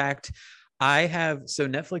release. In fact, so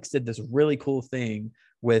Netflix did this really cool thing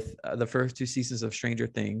with the first 2 seasons of Stranger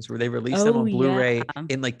Things where they released them on Blu-ray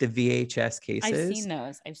in like the VHS cases. I've seen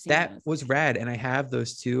those. That was rad. And I have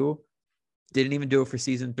those too. Didn't even do it for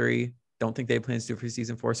season 3. Don't think they have plans to do it for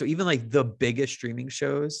season 4. So even like the biggest streaming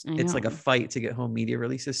shows, it's like a fight to get home media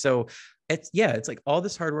releases. So it's like all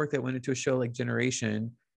this hard work that went into a show like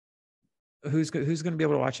Generation. Who's going to be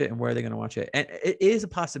able to watch it and where are they going to watch it? And it is a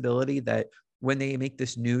possibility that when they make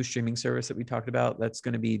this new streaming service that we talked about, that's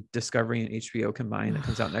going to be Discovery and HBO combined that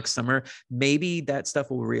comes out next summer. Maybe that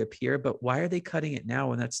stuff will reappear, but why are they cutting it now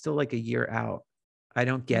when that's still like a year out? I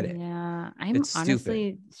don't get it. Yeah. I'm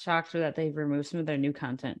honestly shocked that they've removed some of their new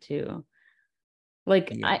content too.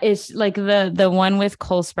 Like it's like the one with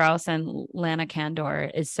Cole Sprouse and Lana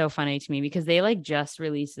Condor is so funny to me because they like just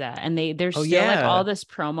released that and there's still like all this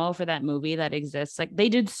promo for that movie that exists. Like they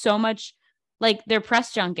did so much, like their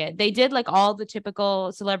press junket. They did like all the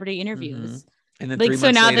typical celebrity interviews. And then like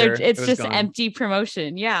so now later, it's just gone. Empty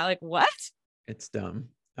promotion. Yeah, like what? It's dumb.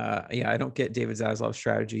 I don't get David Zaslav's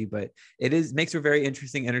strategy, but it makes for very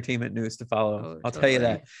interesting entertainment news to follow. I'll tell you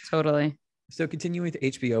that. Totally. So continuing with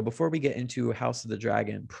HBO, before we get into House of the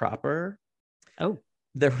Dragon proper,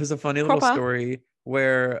 there was a funny little story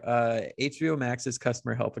where HBO Max's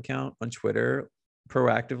customer help account on Twitter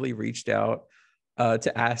proactively reached out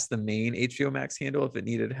to ask the main HBO Max handle if it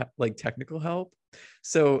needed like technical help.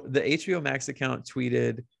 So the HBO Max account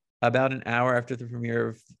tweeted about an hour after the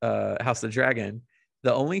premiere of House of the Dragon,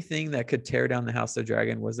 the only thing that could tear down the House of the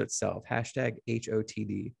Dragon was itself.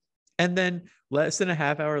 #HOTD. And then less than a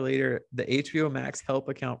half hour later, the HBO Max help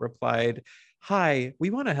account replied, "Hi, we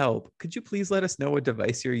want to help. Could you please let us know what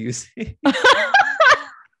device you're using?"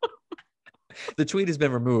 The tweet has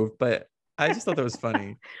been removed, but I just thought that was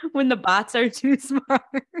funny. When the bots are too smart.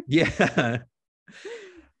 Yeah.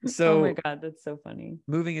 So, oh my God, that's so funny.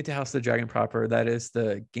 Moving into House of the Dragon proper, that is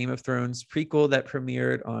the Game of Thrones prequel that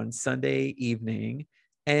premiered on Sunday evening.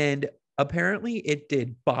 And apparently it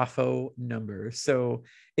did boffo numbers. So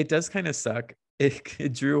it does kind of suck.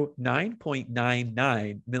 It drew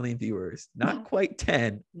 9.99 million viewers. Not quite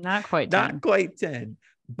 10. Not quite 10. Not quite 10.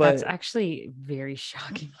 But that's actually very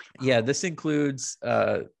shocking. Yeah, this includes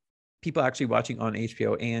people actually watching on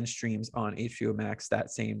HBO and streams on HBO Max that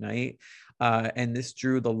same night. And this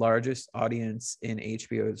drew the largest audience in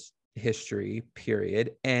HBO's history,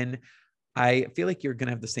 period. And I feel like you're going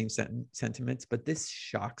to have the same sentiments, but this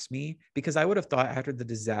shocks me because I would have thought after the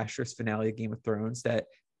disastrous finale of Game of Thrones that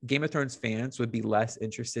Game of Thrones fans would be less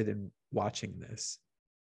interested in watching this.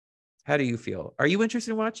 How do you feel? Are you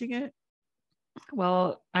interested in watching it?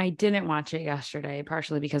 Well, I didn't watch it yesterday,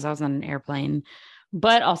 partially because I was on an airplane,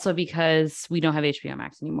 but also because we don't have HBO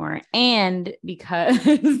Max anymore. And because,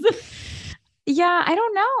 yeah, I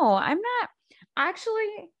don't know. I'm not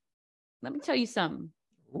actually, let me tell you something.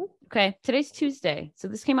 Okay. Today's Tuesday. So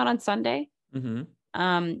this came out on Sunday.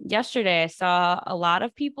 Mm-hmm. Yesterday I saw a lot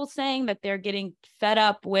of people saying that they're getting fed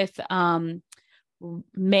up with,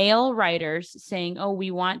 male writers saying, oh,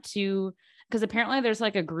 we want to, because apparently there's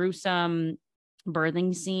like a gruesome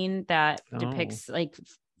birthing scene that depicts like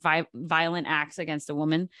violent acts against a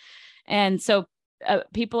woman. And so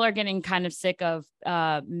people are getting kind of sick of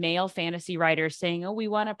male fantasy writers saying, oh, we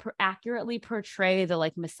want to accurately portray the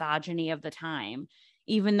like misogyny of the time,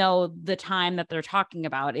 even though the time that they're talking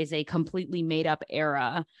about is a completely made up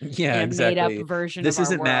era. Yeah, and exactly. a made up version this of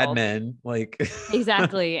isn't our Mad world. Men, like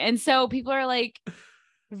Exactly. And so people are like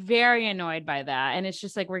very annoyed by that. And it's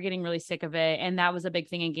just like, we're getting really sick of it. And that was a big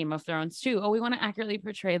thing in Game of Thrones too. Oh, we want to accurately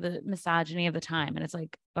portray the misogyny of the time. And it's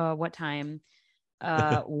like, what time?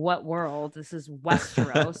 What world? This is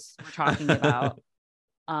Westeros we're talking about.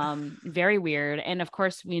 Very weird. And of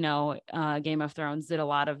course, we know Game of Thrones did a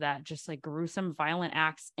lot of that, just like gruesome, violent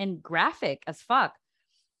acts and graphic as fuck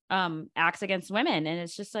acts against women. And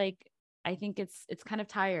it's just like, I think it's kind of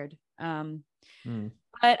tired.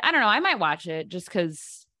 But I don't know. I might watch it just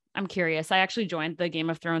because I'm curious. I actually joined the Game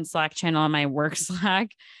of Thrones Slack channel on my work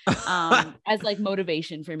Slack as like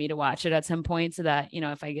motivation for me to watch it at some point, so that, you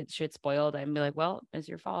know, if I get shit spoiled, I can be like, well, it's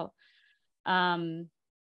your fault. Sorry,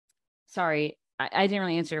 I didn't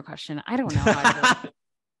really answer your question. I don't know how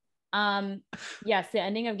I yes, the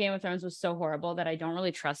ending of Game of Thrones was so horrible that I don't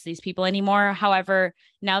really trust these people anymore. However,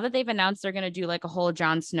 now that they've announced they're going to do like a whole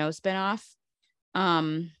Jon Snow spinoff,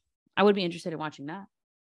 I would be interested in watching that.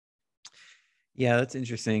 Yeah, that's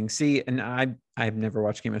interesting. See, and I've never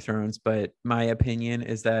watched Game of Thrones, but my opinion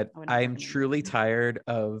is that I'm truly tired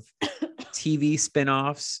of TV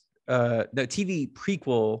spinoffs, the TV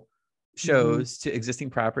prequel shows to existing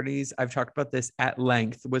properties. I've talked about this at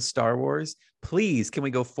length with Star Wars. Please, can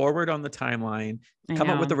we go forward on the timeline? Come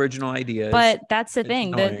up with original ideas. But that's the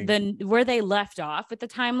thing. The where they left off with the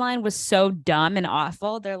timeline was so dumb and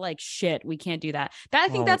awful. They're like, shit, we can't do that. I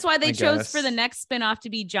think that's why they chose for the next spinoff to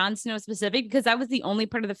be Jon Snow specific, because that was the only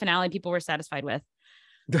part of the finale people were satisfied with.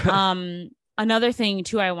 Another thing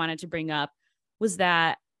too I wanted to bring up was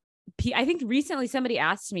that I think recently somebody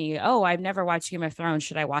asked me, oh, I've never watched Game of Thrones.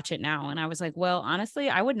 Should I watch it now? And I was like, well, honestly,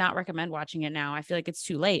 I would not recommend watching it now. I feel like it's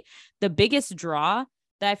too late. The biggest draw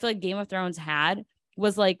that I feel like Game of Thrones had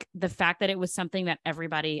was like the fact that it was something that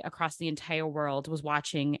everybody across the entire world was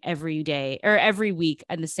watching every day or every week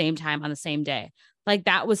at the same time on the same day. Like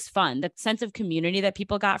that was fun. That sense of community that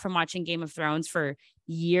people got from watching Game of Thrones for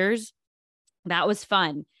years, that was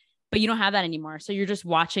fun. But you don't have that anymore. So you're just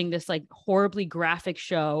watching this like horribly graphic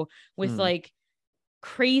show with like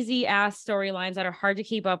crazy ass storylines that are hard to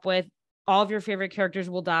keep up with. All of your favorite characters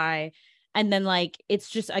will die. And then like, it's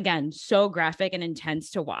just, again, so graphic and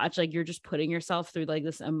intense to watch. Like you're just putting yourself through like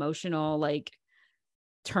this emotional, like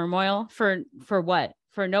turmoil for what?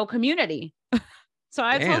 For no community. So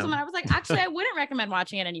I told someone, I was like, actually, I wouldn't recommend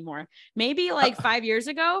watching it anymore. Maybe like 5 years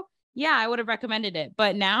ago. Yeah, I would have recommended it.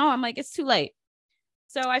 But now I'm like, it's too late.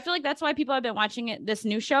 So I feel like that's why people have been watching it, this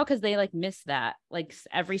new show, because they like miss that. Like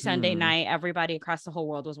every Sunday night, everybody across the whole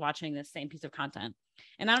world was watching this same piece of content.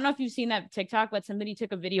 And I don't know if you've seen that TikTok, but somebody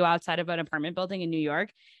took a video outside of an apartment building in New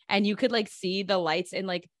York, and you could like see the lights in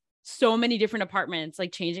like so many different apartments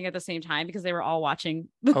like changing at the same time because they were all watching.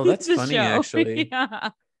 Oh, that's funny, show. Actually. Yeah.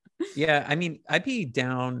 Yeah, I mean, I'd be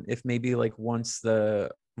down if maybe like once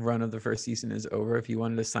the run of the first season is over, if you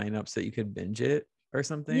wanted to sign up so you could binge it or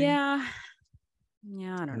something. Yeah.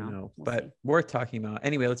 Yeah, I don't know. We'll but see. Worth talking about.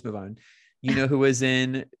 Anyway, let's move on. You know who was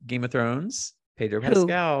in Game of Thrones? Pedro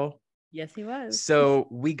Pascal. Yes, he was. So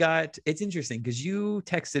it's interesting because you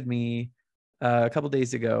texted me a couple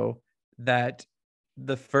days ago that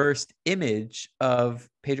the first image of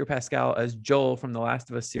Pedro Pascal as Joel from the Last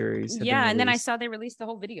of Us series. Yeah, and then I saw they released the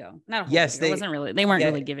whole video. Not a whole video. They weren't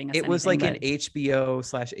really giving us. It was like an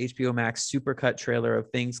HBO/HBO Max supercut trailer of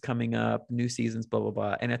things coming up, new seasons, blah blah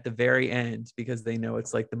blah. And at the very end, because they know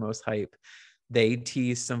it's like the most hype, they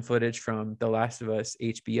teased some footage from the Last of Us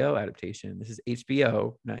HBO adaptation. This is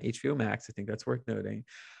HBO, not HBO Max. I think that's worth noting.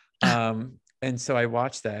 And so I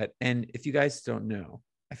watched that. And if you guys don't know,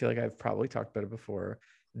 I feel like I've probably talked about it before.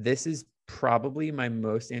 This is probably my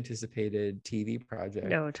most anticipated TV project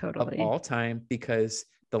No, of totally. all time, because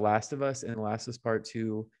The Last of Us and The Last of Us Part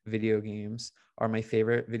 2 video games are my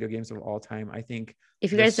favorite video games of all time. I think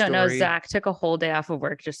If you the guys don't know, story, Zach took a whole day off of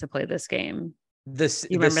work just to play this game. You the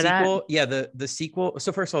remember that? sequel, yeah, the sequel.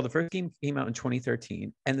 So first of all, the first game came out in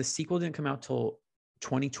 2013 and the sequel didn't come out till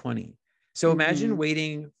 2020. So imagine Mhm.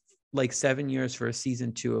 waiting like 7 years for a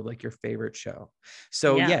season 2 of like your favorite show.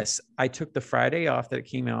 So Yeah. yes, I took the Friday off that it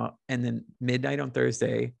came out, and then midnight on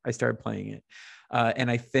Thursday I started playing it, and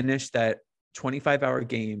I finished that 25-hour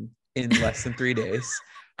game in less than 3 days,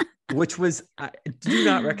 which was, I do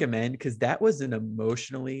not recommend, because that was an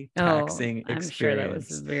emotionally Oh, taxing I'm sure that was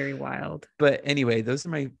experience. very wild. But anyway, those are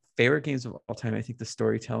my favorite games of all time. I think the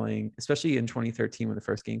storytelling, especially in 2013 when the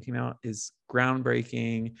first game came out, is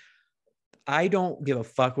groundbreaking. I don't give a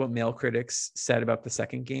fuck what male critics said about the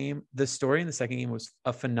second game. The story in the second game was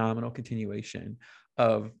a phenomenal continuation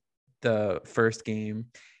of the first game,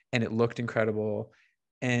 and it looked incredible.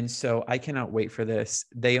 And so I cannot wait for this.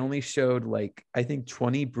 They only showed like, I think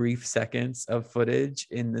 20 brief seconds of footage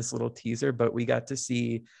in this little teaser, but we got to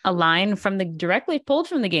see, A line from the directly pulled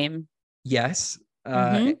from the game. yes,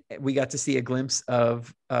 Mhm. we got to see a glimpse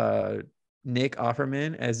of Nick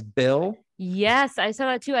Offerman as Bill. Yes, I saw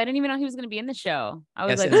that too. I didn't even know he was going to be in the show. I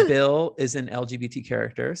was Yes, like, and Bill is an LGBT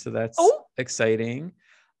character, so that's oh, exciting.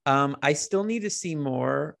 I still need to see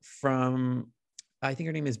more from, I think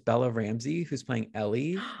her name is Bella Ramsey, who's playing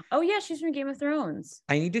Ellie. oh yeah, she's from Game of Thrones.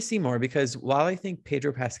 I need to see more, because while I think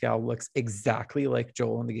Pedro Pascal looks exactly like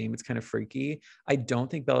Joel in the game, it's kind of freaky. I don't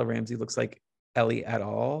think Bella Ramsey looks like Ellie at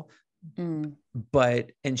all. Mm.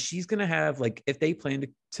 But, and she's going to have, like, if they plan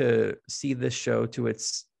to see this show to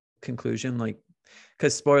its conclusion, like,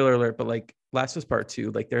 because spoiler alert, but like Last was Part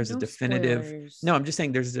 2, like there's No a definitive, spoilers. no, I'm just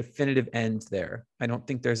saying there's a definitive end there. I don't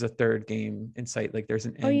think there's a third game in sight. Like there's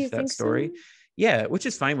an Oh, end you to that think story. so? Yeah, which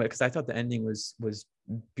is fine with, because I thought the ending was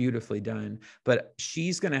beautifully done. But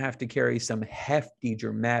she's gonna have to carry some hefty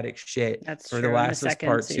dramatic shit That's for true. the In the Last was second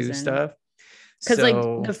Part 2 season. stuff. Because like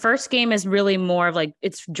So the first game is really more of like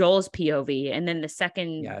it's Joel's POV, and then the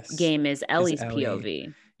second yes, game is Ellie's Ellie.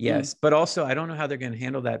 POV. Yes, but also I don't know how they're going to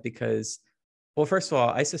handle that, because, well, first of all,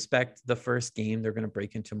 I suspect the first game they're going to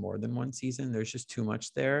break into more than one season. There's just too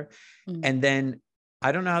much there. Mm. And then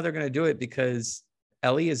I don't know how they're going to do it, because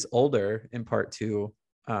Ellie is older in Part 2.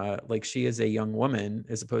 Like she is a young woman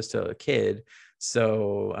as opposed to a kid.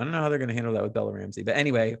 So I don't know how they're going to handle that with Bella Ramsey. But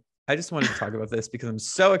anyway, I just wanted to talk about this because I'm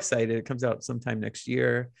so excited. It comes out sometime next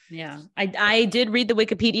year. Yeah, I did read the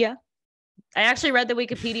Wikipedia. I actually read the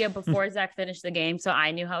Wikipedia before Zach finished the game, so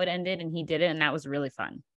I knew how it ended, and he did it, and that was really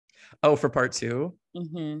fun. Oh, for Part 2?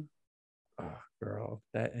 Mm-hmm. Oh, girl,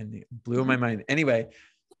 that ending blew my mind. Anyway,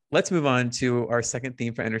 let's move on to our second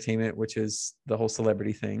theme for entertainment, which is the whole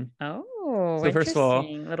celebrity thing. Oh, So first of all,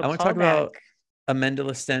 little I want to talk about callback.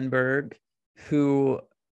 Amandla Stenberg, who,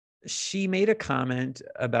 she made a comment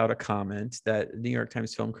about a comment that New York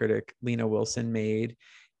Times film critic Lena Wilson made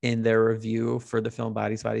in their review for the film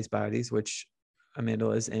Bodies, Bodies, Bodies, which Amanda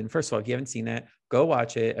is in. First of all, if you haven't seen that, go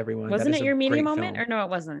watch it, everyone. Wasn't it your media moment, film. or no, it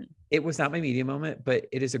wasn't? It was not my media moment, but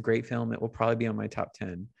it is a great film. It will probably be on my top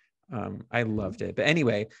 10. I loved it. But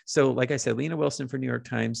anyway, so like I said, Lena Wilson for New York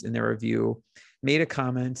Times in their review made a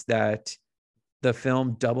comment that the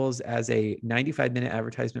film doubles as a 95-minute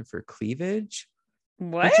advertisement for cleavage.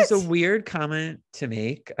 What? Which is a weird comment to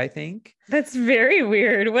make, I think. That's very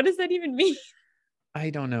weird. What does that even mean? I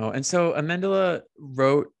don't know. And so Amandla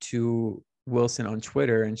wrote to Wilson on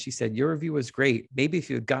Twitter, and she said, "Your review was great. Maybe if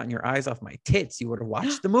you had gotten your eyes off my tits, you would have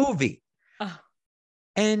watched the movie." Oh.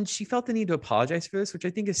 And she felt the need to apologize for this, which I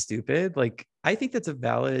think is stupid. Like, I think that's a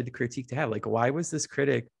valid critique to have. Like, why was this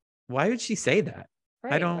critic? Why would she say that?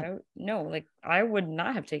 Right. I don't know. Like, I would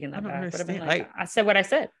not have taken that I don't back. understand. Would have been like, I said what I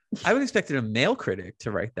said. I would have expected a male critic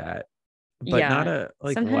to write that, but not a,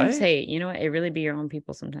 like, sometimes, what? hey, you know what? It really be your own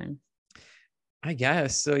people sometimes. I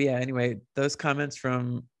guess. So yeah, anyway, those comments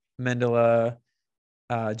from Amandla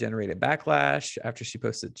generated backlash after she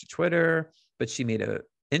posted to Twitter, but she made a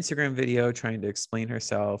Instagram video trying to explain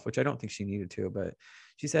herself, which I don't think she needed to, but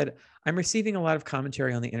she said, "I'm receiving a lot of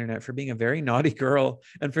commentary on the internet for being a very naughty girl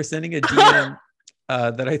and for sending a DM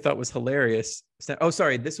that I thought was hilarious." Oh,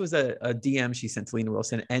 sorry. This was a DM she sent to Lena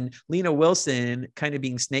Wilson, and Lena Wilson, kind of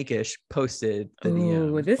being snakish, posted the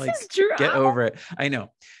DM. This like, is true. Get over it. I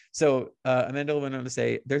know. So Amanda went on to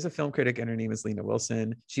say, there's a film critic and her name is Lena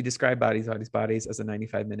Wilson. She described Bodies, Bodies, Bodies as a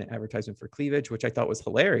 95-minute advertisement for cleavage, which I thought was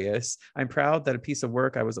hilarious. I'm proud that a piece of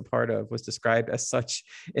work I was a part of was described as such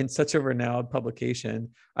in such a renowned publication.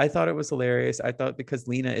 I thought it was hilarious. I thought because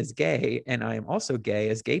Lena is gay and I am also gay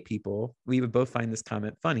as gay people, we would both find this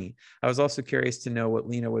comment funny. I was also curious to know what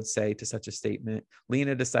Lena would say to such a statement.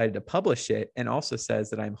 Lena decided to publish it and also says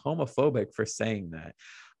that I'm homophobic for saying that.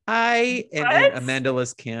 I am in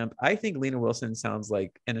Amanda's camp. I think Lena Wilson sounds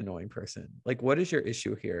like an annoying person. Like, what is your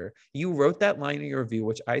issue here? You wrote that line in your review,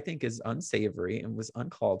 which I think is unsavory and was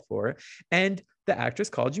uncalled for. And the actress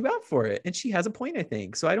called you out for it. And she has a point, I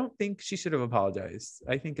think. So I don't think she should have apologized.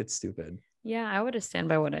 I think it's stupid. Yeah, I would have stand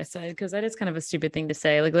by what I said because that is kind of a stupid thing to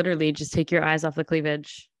say. Like, literally, just take your eyes off the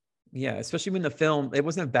cleavage. Yeah, especially when the film, it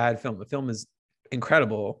wasn't a bad film. The film is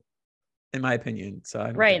incredible, in my opinion. So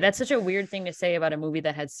right. That's such a weird thing to say about a movie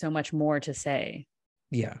that had so much more to say.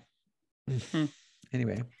 Yeah.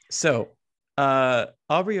 Anyway, so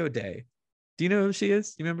Aubrey O'Day. Do you know who she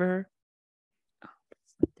is? Do you remember her?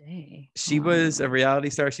 She was a reality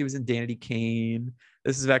star. She was in Danity Kane.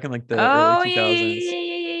 This is back in like the early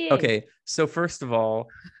 2000s. Yeah. Okay, so first of all,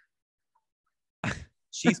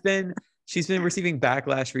 she's been receiving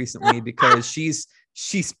backlash recently because she's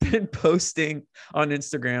been posting on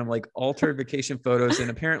Instagram like altered vacation photos and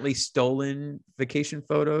apparently stolen vacation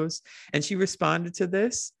photos. And she responded to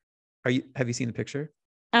this. Have you seen the picture?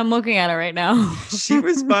 I'm looking at it right now. She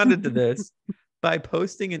responded to this by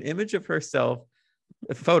posting an image of herself,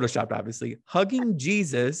 photoshopped obviously, hugging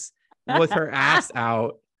Jesus with her ass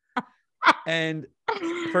out. And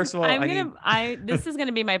first of all, this is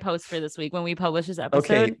gonna be my post for this week when we publish this episode.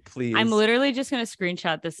 Okay, please. I'm literally just gonna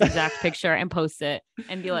screenshot this exact picture and post it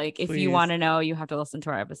and be like, if you want to know, you have to listen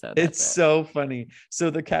to our episode. It's so funny. So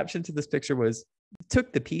the caption to this picture was,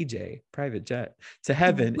 took the PJ private jet to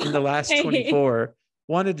heaven in the last 24.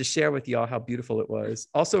 Wanted to share with y'all how beautiful it was.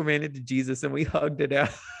 Also ran into Jesus and we hugged it out.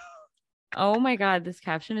 Oh my God, this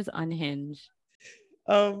caption is unhinged.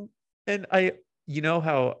 And you know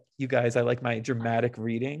how you guys, I like my dramatic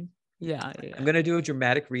reading. Yeah. I'm going to do a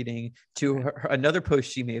dramatic reading to another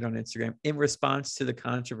post she made on Instagram in response to the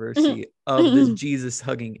controversy of this Jesus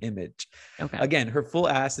hugging image. Okay. Again, her full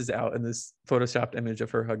ass is out in this photoshopped image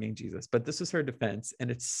of her hugging Jesus, but this was her defense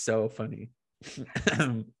and it's so funny.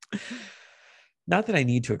 Not that I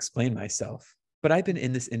need to explain myself, but I've been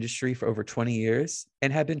in this industry for over 20 years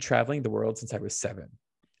and have been traveling the world since I was 7.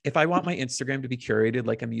 If I want my Instagram to be curated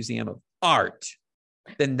like a museum of art,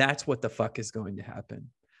 then that's what the fuck is going to happen.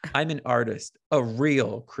 I'm an artist, a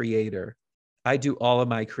real creator. I do all of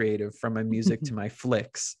my creative, from my music to my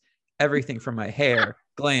flicks, everything from my hair,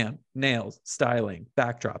 glam, nails, styling,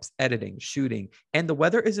 backdrops, editing, shooting. And the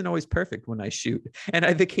weather isn't always perfect when I shoot. And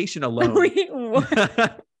I vacation alone. Wait,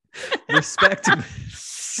 what?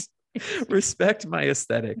 Respect my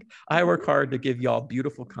aesthetic. I work hard to give y'all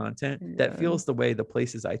beautiful content that feels the way the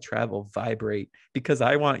places I travel vibrate, because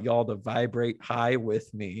I want y'all to vibrate high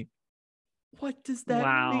with me. What does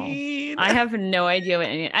that mean? I have no idea what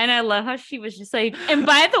any, and I love how she was just like, and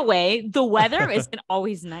by the way, the weather isn't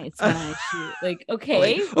always nice when I shoot. Like,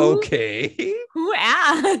 okay. Like, okay. Who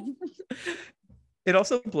asked? It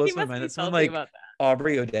also blows my mind that someone like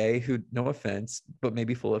Aubrey O'Day, who, no offense, but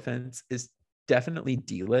maybe full offense, is definitely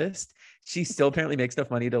D-list. She still apparently makes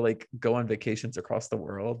enough money to like go on vacations across the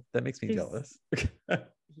world. That makes me jealous. Yeah,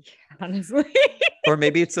 honestly. Or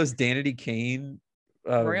maybe it's those Danity Kane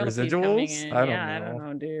residuals. I don't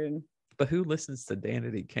know, dude. But who listens to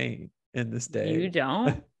Danity Kane in this day? You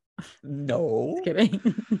don't? No. Just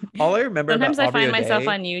kidding. All I remember sometimes about I find Aubrey myself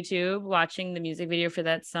O'Day, on YouTube watching the music video for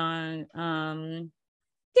that song.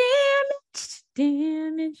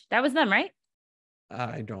 Damage. That was them, right?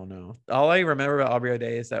 I don't know. All I remember about Aubrey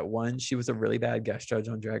O'Day is that, one, she was a really bad guest judge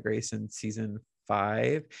on Drag Race in season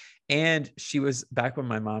 5. And she was back when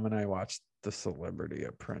my mom and I watched The Celebrity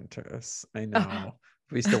Apprentice. I know.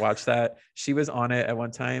 We used to watch that. She was on it at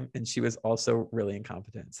one time and she was also really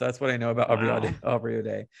incompetent. So that's what I know about Aubrey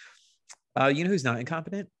O'Day. You know who's not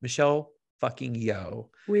incompetent? Michelle fucking Yeoh.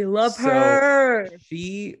 We love her.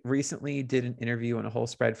 She recently did an interview on a whole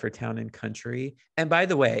spread for Town and Country. And by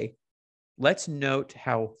the way, let's note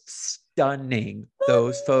how stunning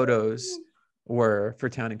those photos were for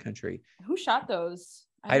Town and Country. Who shot those?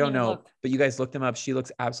 I don't know, but you guys look them up. She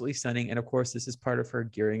looks absolutely stunning. And of course, this is part of her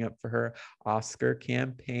gearing up for her Oscar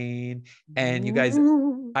campaign. And you guys,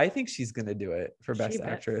 I think she's going to do it for Best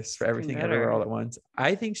Actress for Everything Everywhere All at Once.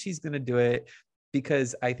 I think she's going to do it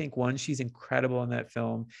because I think, one, she's incredible in that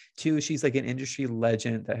film. 2, she's like an industry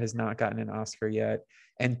legend that has not gotten an Oscar yet.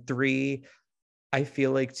 And 3, I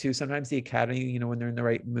feel like too, sometimes the Academy, you know, when they're in the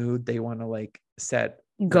right mood, they want to like set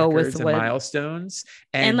Go with records and what, milestones.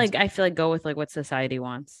 and And like I feel like go with like what society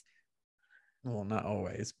wants. well, not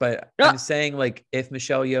always, but Oh, I'm saying like if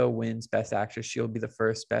Michelle Yeoh wins Best Actress, she'll be the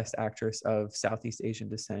first Best Actress of Southeast Asian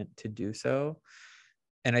descent to do so.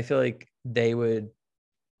 And I feel like they would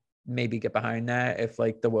maybe get behind that if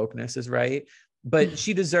like the wokeness is right. But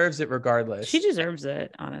she deserves it she regardless. deserves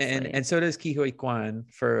it, honestly. And so does Ki Huy Kwan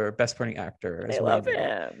for Best Supporting Actor I as love Wei Li.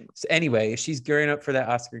 him. So anyway, she's gearing up for that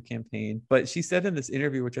Oscar campaign. But she said in this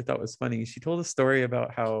interview, which I thought was funny, she told a story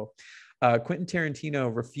about how Quentin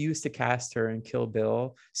Tarantino refused to cast her in Kill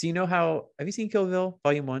Bill. So you know how, have you seen Kill Bill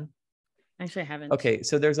Volume 1? Actually, I haven't. Okay,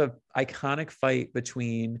 so there's a iconic fight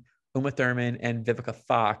between Uma Thurman and Vivica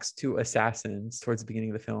Fox, two assassins towards the beginning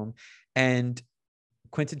of the film. And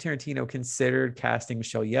Quentin Tarantino considered casting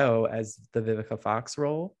Michelle Yeoh as the Vivica Fox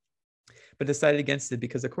role, but decided against it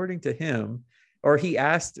because according to him, or he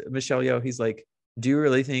asked Michelle Yeoh, he's like, do you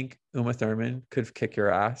really think Uma Thurman could kick your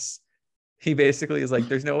ass? He basically is like,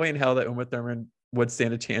 there's no way in hell that Uma Thurman would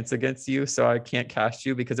stand a chance against you, so I can't cast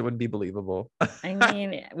you because it wouldn't be believable. I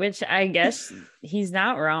mean, which I guess he's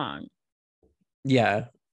not wrong. Yeah.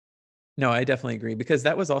 No, I definitely agree because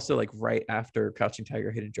that was also like right after Crouching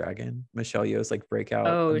Tiger, Hidden Dragon, Michelle Yeoh's like breakout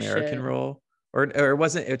Oh American shit. role, or it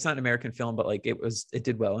wasn't. It's not an American film, but like it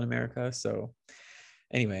did well in America. So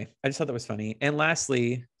anyway, I just thought that was funny. And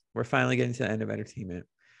lastly, we're finally getting to the end of entertainment.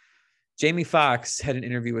 Jamie Foxx had an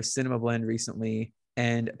interview with Cinema Blend recently,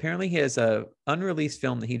 and apparently he has a unreleased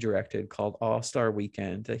film that he directed called All-Star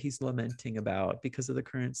Weekend that he's lamenting about because of the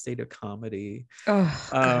current state of comedy. Oh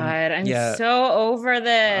God, I'm Yeah, so over I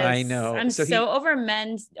this. know. I'm So so over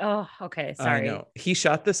men's. Oh, okay. I Sorry. know. He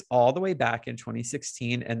shot this all the way back in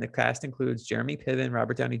 2016, and the cast includes Jeremy Piven,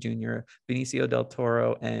 Robert Downey Jr., Benicio del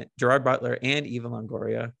Toro, and Gerard Butler, and Eva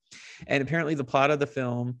Longoria. And apparently, the plot of the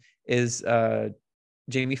film is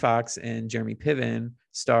Jamie Foxx and Jeremy Piven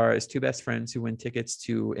star as two best friends who win tickets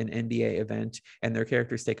to an NBA event, and their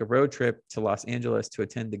characters take a road trip to Los Angeles to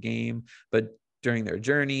attend the game. But during their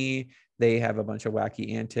journey, they have a bunch of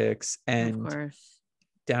wacky antics. And Of course.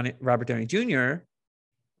 Robert Downey Jr.,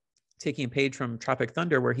 taking a page from Tropic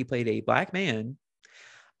Thunder, where he played a black man.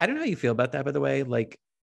 I don't know how you feel about that, by the way. Like,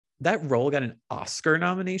 that role got an Oscar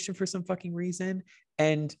nomination for some fucking reason.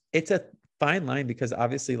 And it's a fine line because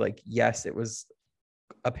obviously, like, yes, it was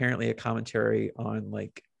apparently a commentary on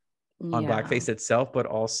like on blackface itself, but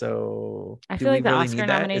also I do feel we like the really Oscar need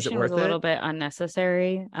that? Is it nomination was worth a little it? bit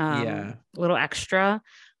unnecessary. Yeah. A little extra.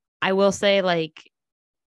 I will say, like,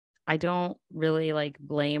 I don't really like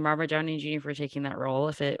blame Robert Downey Jr. for taking that role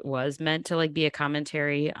if it was meant to like be a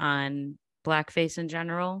commentary on blackface in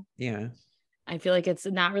general. Yeah. I feel like it's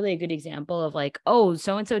not really a good example of like, oh,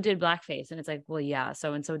 so and so did blackface. And it's like, well, yeah,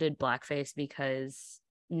 so and so did blackface because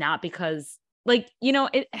not because, like, you know,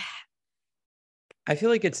 it. I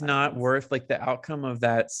feel like it's not worth, like, the outcome of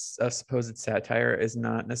that supposed satire is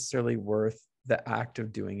not necessarily worth the act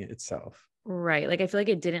of doing it itself. Right. Like, I feel like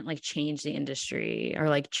it didn't like change the industry or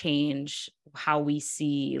like change how we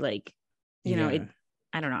see, like, you know, it.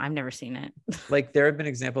 I don't know. I've never seen it. Like, there have been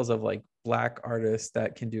examples of like black artists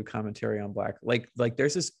that can do commentary on black, like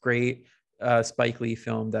there's this great Spike Lee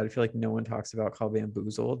film that I feel like no one talks about called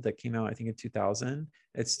Bamboozled that came out, I think, in 2000.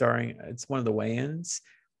 It's one of the Wayans,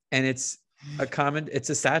 and it's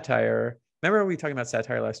a satire. Remember we were talking about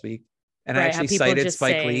satire last week? And I actually cited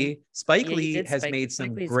Spike Lee. Spike Lee has made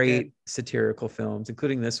some great satirical films,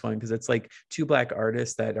 including this one, because it's like two black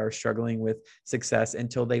artists that are struggling with success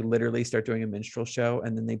until they literally start doing a minstrel show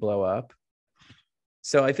and then they blow up.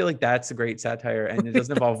 So I feel like that's a great satire, and it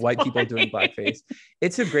doesn't involve white people doing blackface.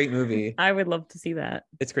 It's a great movie. I would love to see that.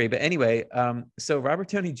 It's great. But anyway, so Robert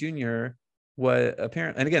Downey Jr. was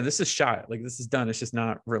apparent, and again, this is shot, like, this is done, it's just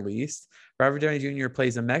not released. Robert Downey Jr.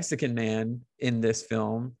 plays a Mexican man in this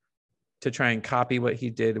film to try and copy what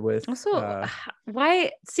he did with also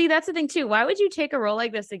why, see, that's the thing too, why would you take a role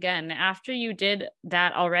like this again after you did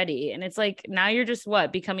that already? And it's like, now you're just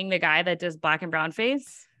becoming the guy that does black and brown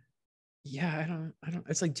face. Yeah, I don't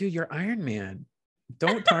it's like, dude, you're Iron Man,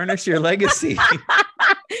 don't tarnish your legacy.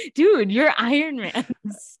 Dude, you're Iron Man.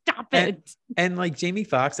 Stop it. And like Jamie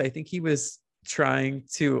Foxx, I think he was trying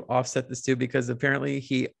to offset this too, because apparently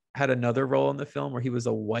he had another role in the film where he was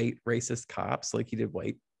a white racist cop, so like he did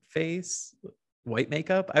white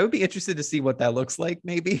makeup. I would be interested to see what that looks like,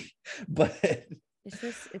 maybe. But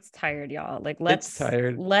it's tired, y'all. Like,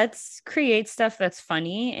 let's create stuff that's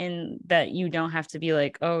funny and that you don't have to be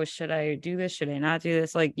like, oh, should I do this, should I not do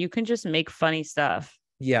this? Like, you can just make funny stuff.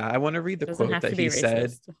 Yeah, I want to read the Doesn't quote have that to be he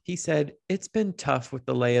said. racist. He said, "It's been tough with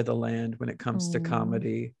the lay of the land when it comes to Oh,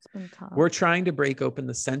 comedy. it's been tough. We're trying to break open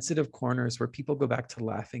the sensitive corners where people go back to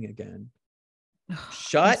laughing again."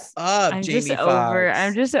 Shut up, I'm just Jamie over.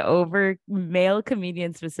 I'm Foxx. just over male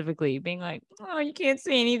comedians specifically being like, "Oh, you can't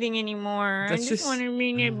say anything anymore. I That's just want just, to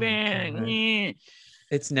bring it oh back." God.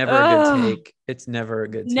 It's never a good Oh, take. It's never a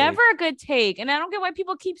good never take. a good take, and I don't get why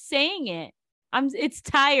people keep saying it. It's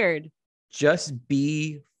tired. Just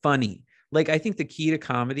be funny. Like, I think the key to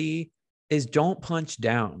comedy is don't punch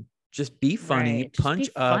down. Just be funny, Right. Just be punch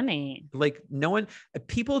up. funny. Like, no one,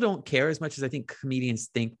 people don't care as much as I think comedians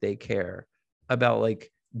think they care about like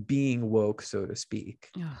being woke, so to speak.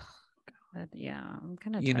 Oh, God. Yeah. I'm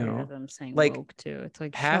kind of You tired of know, them saying like woke too. It's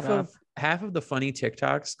like, shut half up. of half of the funny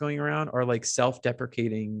TikToks going around are like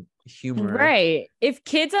self-deprecating humor. Right. If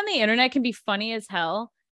kids on the internet can be funny as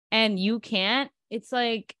hell and you can't, it's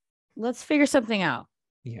like, let's figure something out.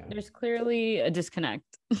 Yeah, There's clearly a disconnect.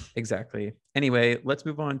 exactly. Anyway, let's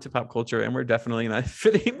move on to pop culture, and we're definitely not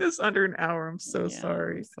fitting this under an hour. I'm so Yeah,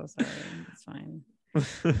 sorry. I'm so sorry. It's fine.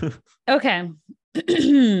 Okay.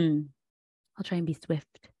 I'll try and be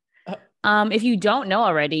swift. If you don't know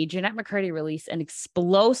already, Jeanette McCurdy released an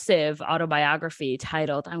explosive autobiography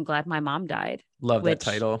titled "I'm Glad My Mom Died." Love that which,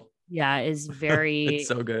 title. Yeah, is very It's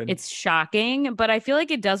so good. It's shocking, but I feel like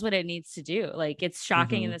it does what it needs to do. Like, it's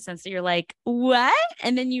shocking in Mhm. the sense that you're like, what?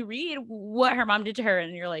 And then you read what her mom did to her,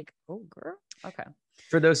 and you're like, oh, girl. Okay.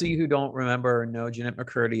 For those of you who don't remember or know, Jeanette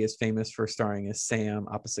McCurdy is famous for starring as Sam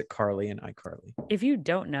opposite Carly in iCarly. If you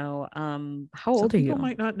don't know, how Some old are you? people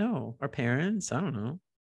might not know. Our parents, I don't know.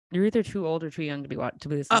 You're either too old or too young to be listening to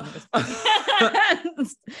this.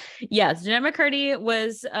 Yes, Jeanette McCurdy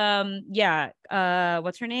was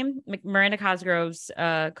what's her name? Miranda Cosgrove's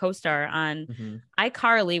co-star on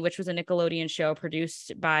iCarly, which was a Nickelodeon show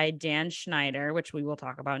produced by Dan Schneider, which we will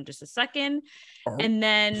talk about in just a second. And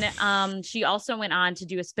then she also went on to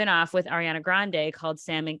do a spinoff with Ariana Grande called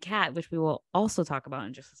Sam and Cat, which we will also talk about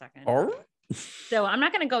in just a second. So I'm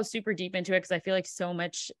not going to go super deep into it because I feel like so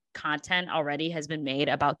much content already has been made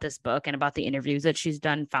about this book and about the interviews that she's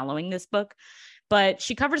done following this book. But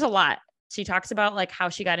she covers a lot. She talks about like how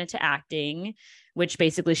she got into acting, which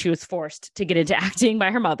basically she was forced to get into acting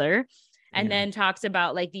by her mother. And then talks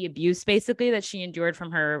about like the abuse basically that she endured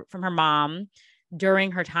from her mom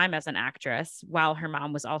during her time as an actress, while her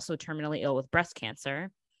mom was also terminally ill with breast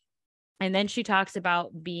cancer. And then she talks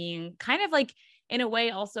about being kind of like, in a way,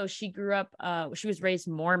 also, she grew up, she was raised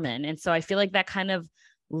Mormon. And so I feel like that kind of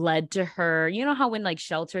led to her, you know, how when like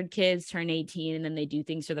sheltered kids turn 18 and then they do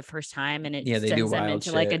things for the first time and it sends them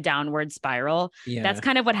into like a downward spiral. Yeah. That's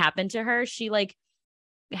kind of what happened to her. She like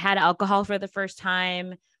had alcohol for the first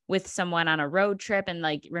time with someone on a road trip and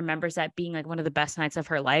like remembers that being like one of the best nights of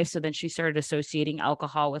her life. So then she started associating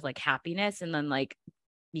alcohol with like happiness, and then like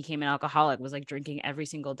became an alcoholic, was like drinking every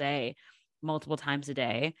single day, multiple times a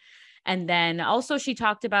day. And then also she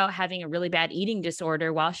talked about having a really bad eating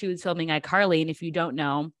disorder while she was filming iCarly. And if you don't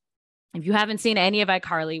know, if you haven't seen any of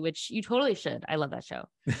iCarly, which you totally should, I love that show.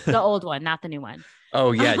 The old one, not the new one.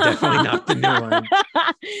 Oh yeah, definitely not the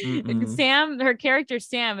new one. Sam, her character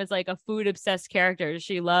Sam is like a food obsessed character.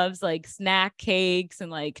 She loves like snack cakes and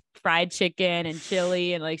like fried chicken and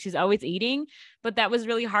chili, and like she's always eating. But that was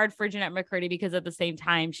really hard for Jeanette McCurdy because at the same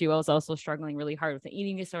time she was also struggling really hard with an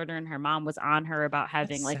eating disorder, and her mom was on her about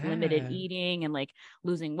having like limited eating and like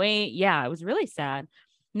losing weight. Yeah, it was really sad.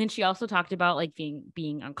 And then she also talked about like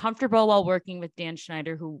being uncomfortable while working with Dan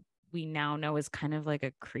Schneider, who we now know is kind of like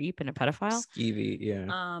a creep and a pedophile. Skeevy,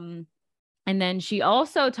 yeah. And then she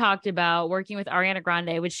also talked about working with Ariana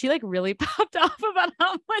Grande, which she like really popped off about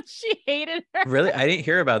how much she hated her. Really? I didn't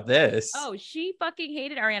hear about this. Oh, she fucking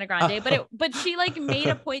hated Ariana Grande, but she like made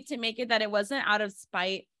a point to make it that it wasn't out of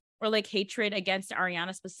spite or like hatred against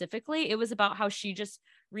Ariana specifically. It was about how she just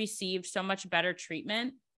received so much better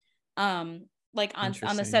treatment. Like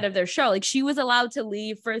on the set of their show, like she was allowed to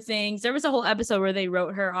leave for things. There was a whole episode where they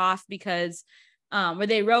wrote her off because where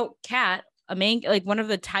they wrote Kat, a main, like one of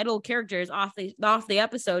the title characters, off the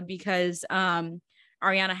episode because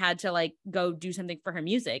Ariana had to like go do something for her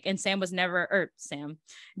music, and Jeanette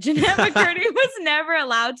McCurdy was never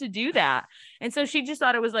allowed to do that. And so she just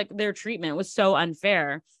thought it was like their treatment was so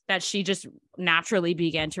unfair that she just naturally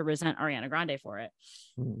began to resent Ariana Grande for it.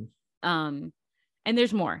 And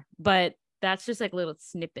there's more, but that's just like a little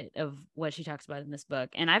snippet of what she talks about in this book.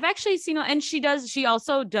 And I've actually seen, and she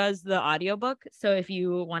also does the audiobook. So if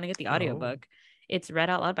you want to get the audiobook, it's read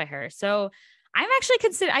out loud by her. So I'm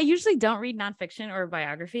actually I usually don't read nonfiction or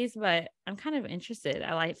biographies, but I'm kind of interested.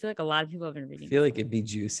 Feel like a lot of people have been I reading. feel like it'd be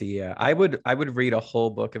juicy. Yeah. I would read a whole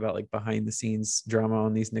book about like behind the scenes drama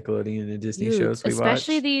on these Nickelodeon and Disney Dude, shows we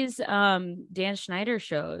especially watch. these Dan Schneider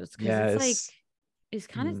shows, because it's like Yes. it's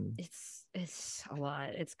kind of Mm. it's a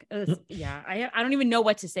lot. It's yeah. I don't even know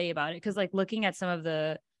what to say about it, because like looking at some of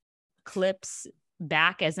the clips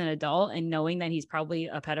back as an adult and knowing that he's probably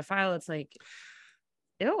a pedophile, it's like,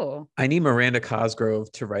 ew. I need Miranda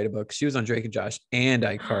Cosgrove to write a book. She was on Drake and Josh and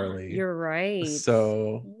iCarly. You're right.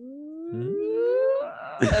 So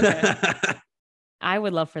Okay. I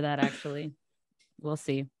would love for that, actually. We'll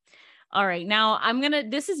see. All right. Now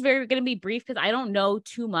this is gonna be brief because I don't know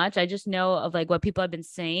too much. I just know of like what people have been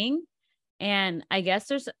saying. And I guess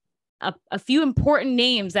there's a few important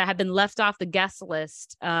names that have been left off the guest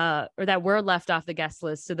list, or that were left off the guest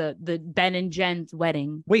list to the Ben and Jen's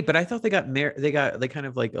wedding. Wait, but I thought they got married. They kind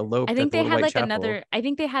of like eloped. I think at the they Little had White like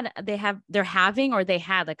Chapel. they're having, or they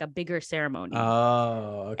had like a bigger ceremony.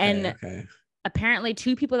 Oh, okay. And okay. apparently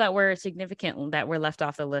 2 people that were significant that were left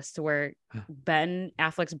off the list were Ben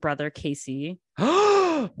Affleck's brother, Casey.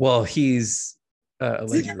 Well, he's a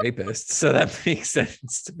alleged rapist, so that makes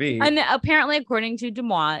sense to me. And apparently, according to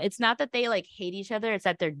DeuxMoi, it's not that they like hate each other, it's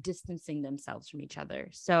that they're distancing themselves from each other.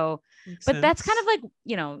 So, Makes but that's kind sense. of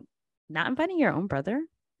like, not inviting your own brother.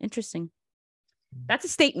 Interesting. That's a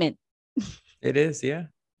statement. It is, yeah.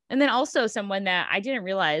 And then also someone that I didn't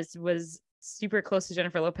realize was super close to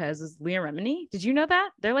Jennifer Lopez was Leah Remini. Did you know that?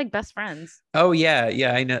 They're like best friends. Oh yeah,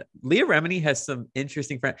 yeah. I know. Leah Remini has some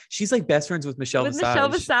interesting friends. She's like best friends with Michelle Visage. Michelle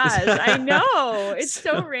Visage. I know. It's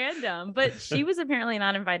so random. But she was apparently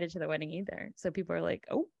not invited to the wedding either. So people are like,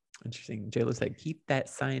 oh. Interesting. JLo's like, keep that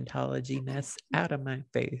Scientology mess out of my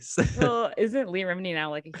face. Well, isn't Leah Remini now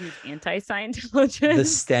like a huge anti-Scientologist? The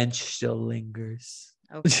stench still lingers.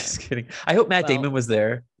 Okay. Just kidding. I hope Matt Damon was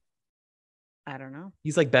there. I don't know.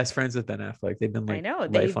 He's like best friends with Ben Affleck. They've been like, I know,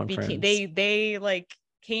 lifelong friends. they like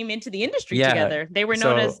came into the industry together. They were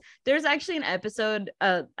known as, there's actually an episode,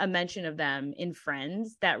 a mention of them in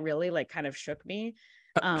Friends that really like kind of shook me.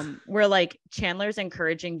 Where like Chandler's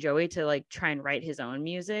encouraging Joey to like try and write his own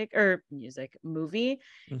movie.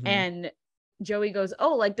 Mm-hmm. And Joey goes,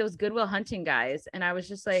 oh, like those Good Will Hunting guys. And I was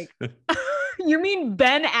just like, you mean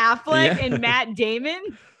Ben Affleck and Matt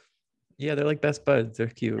Damon? Yeah, they're like best buds. They're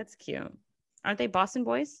cute. That's cute. Aren't they Boston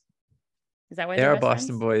boys? Is that why they are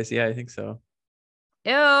Boston boys? Yeah, I think so.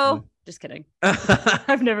 Ew. Just kidding.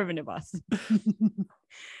 I've never been to Boston.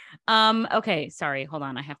 Okay, sorry. Hold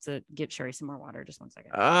on. I have to give Sherry some more water. Just 1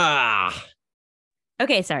 second.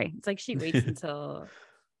 Okay, sorry. It's like she waits until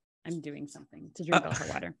I'm doing something to drink all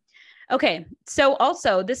her water. Okay, so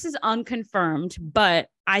also this is unconfirmed, but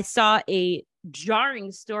I saw a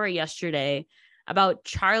jarring story yesterday about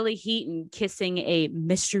Charlie Heaton kissing a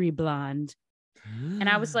mystery blonde. And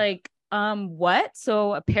I was like, what?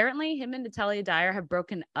 So apparently him and Natalia Dyer have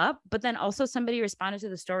broken up, but then also somebody responded to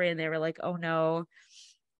the story and they were like, oh no,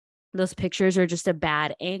 those pictures are just a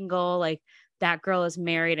bad angle. Like that girl is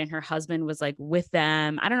married and her husband was like with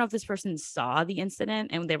them. I don't know if this person saw the incident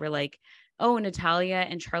and they were like, oh, Natalia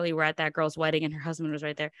and Charlie were at that girl's wedding and her husband was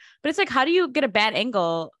right there. But it's like, how do you get a bad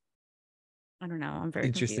angle? I don't know. I'm very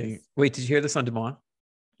interesting. confused. Wait, did you hear this on DeuxMoi?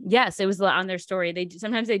 Yes, it was on their story.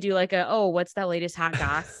 Sometimes they do like what's that latest hot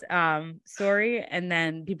goss story, and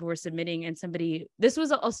then people were submitting, and this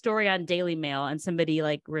was a story on Daily Mail, and somebody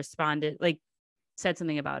like responded, like said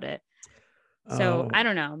something about it. So I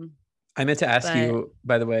don't know. I meant to ask you,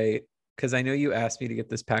 by the way, because I know you asked me to get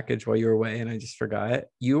this package while you were away, and I just forgot.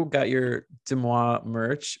 You got your DeuxMoi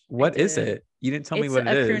merch. What is it? You didn't tell me what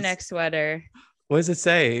it is. It's a crew neck sweater. What does it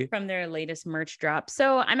say? From their latest merch drop.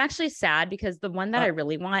 So I'm actually sad because the one that I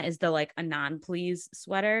really want is the like Anon Please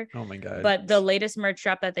sweater. Oh my God. But the latest merch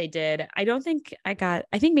drop that they did, I think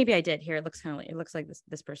maybe I did. Here, it looks like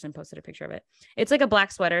this person posted a picture of it. It's like a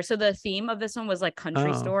black sweater. So the theme of this one was like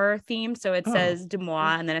country store theme. So it says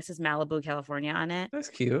DeuxMoi and then it says Malibu, California on it. That's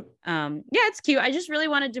cute. Yeah, it's cute. I just really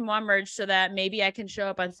wanted DeuxMoi merch so that maybe I can show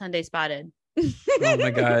up on Sunday Spotted. Oh my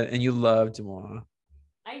God. And you love DeuxMoi.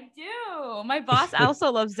 I do. My boss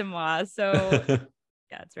also loves DeuxMoi. So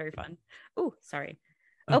yeah, it's very fun. Oh, sorry.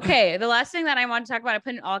 Okay. The last thing that I want to talk about, I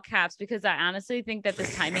put in all caps because I honestly think that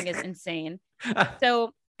this timing is insane.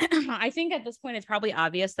 So I think at this point, it's probably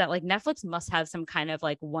obvious that like Netflix must have some kind of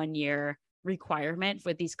like 1 year requirement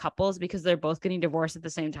with these couples because they're both getting divorced at the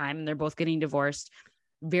same time. And they're both getting divorced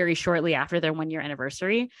very shortly after their 1 year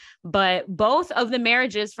anniversary. But both of the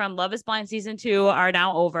marriages from Love is Blind season 2 are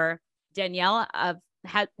now over. Danielle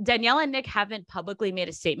and Nick haven't publicly made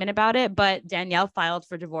a statement about it, but Danielle filed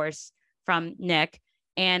for divorce from Nick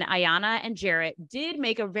And Ayana and Jarrett did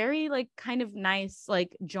make a very like kind of nice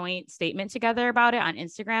like joint statement together about it on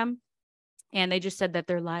Instagram. And they just said that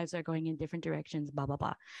their lives are going in different directions, blah, blah,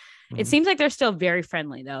 blah. It seems like they're still very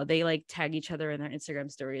friendly though. They like tag each other in their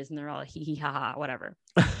Instagram stories and they're all hee hee ha ha, whatever.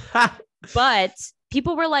 But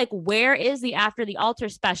people were like, where is the After the Altar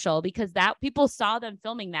special? Because that people saw them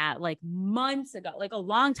filming that like months ago, like a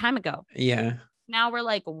long time ago. Yeah. Now we're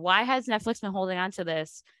like, why has Netflix been holding on to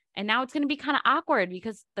this? And now it's going to be kind of awkward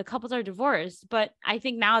because the couples are divorced. But I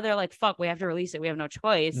think now they're like, fuck, we have to release it. We have no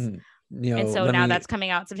choice. And so now that's coming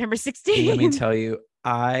out September 16th. Let me tell you,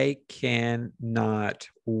 I cannot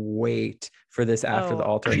wait for this After the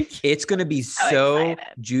Altar. It's going to be so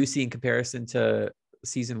juicy in comparison to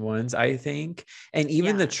season one's, I think. And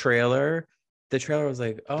even the trailer was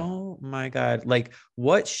like, oh my God, like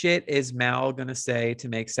what shit is Mal going to say to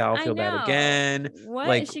make Sal feel bad again? What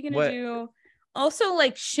like, is she going to do? Also,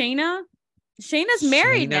 like Shayna's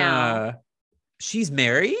married now. She's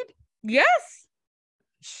married? Yes.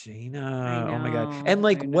 Shayna, oh my God. And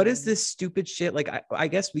like, what is this stupid shit? Like, I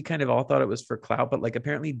guess we kind of all thought it was for clout, but like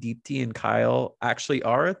apparently Deepti and Kyle actually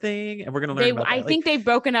are a thing. And we're going to learn about that. I think they've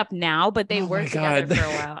broken up now, but they were together for a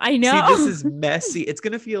while. I See, know. this is messy. It's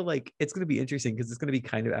going to feel like it's going to be interesting because it's going to be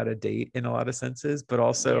kind of out of date in a lot of senses, but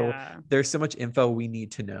also there's so much info we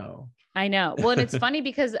need to know. I know. Well, and it's funny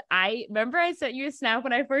because I remember I sent you a snap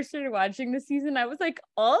when I first started watching the season. I was like,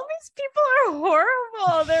 all of these people are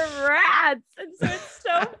horrible. They're rats. And so it's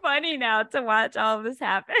so funny now to watch all of this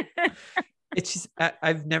happen. It's just,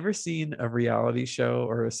 I've never seen a reality show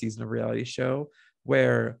or a season of reality show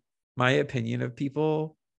where my opinion of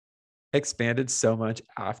people expanded so much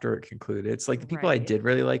after it concluded. It's like the people I did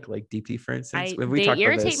really like Deepti, for instance. When we talk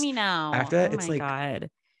about this, me now. After that, it's like, God.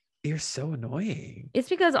 You're so annoying. It's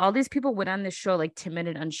because all these people went on this show like timid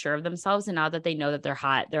and unsure of themselves, and now that they know that they're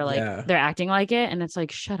hot, they're like they're acting like it, and it's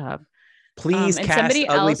like, shut up. Please cast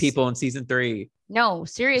ugly people in season 3. No,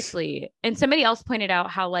 seriously. And somebody else pointed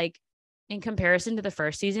out how like in comparison to the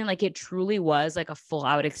first season, like it truly was like a full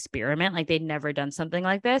out experiment. Like they'd never done something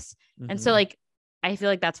like this, and so like I feel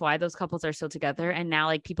like that's why those couples are still together. And now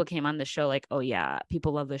like people came on the show like, oh yeah,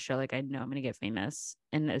 people love this show. Like I know I'm gonna get famous,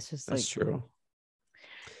 and it's just that's true.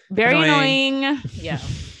 Very annoying. Yeah.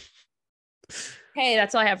 Hey,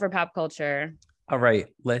 that's all I have for pop culture. All right,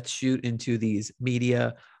 let's shoot into these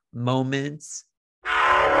media moments.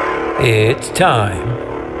 It's time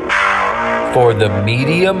for the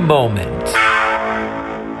media moment.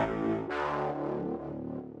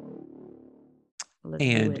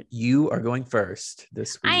 And you are going first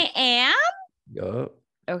this week. I am? Yup.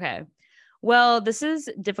 Okay. Well, this is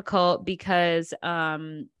difficult because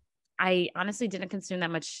I honestly didn't consume that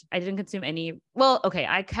much. I didn't consume any. Well, okay.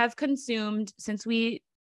 I have consumed since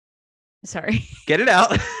sorry. Get it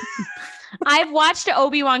out. I've watched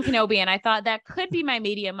Obi-Wan Kenobi and I thought that could be my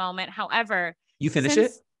media moment. However, you finished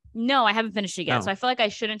it? No, I haven't finished it yet. So I feel like I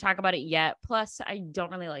shouldn't talk about it yet. Plus I don't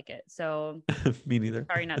really like it. So me neither.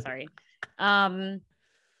 Sorry, not sorry.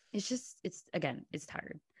 It's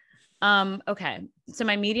tired. Okay. So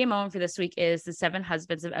my media moment for this week is The 7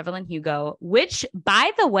 Husbands of Evelyn Hugo, which,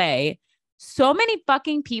 by the way, so many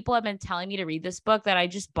fucking people have been telling me to read this book that I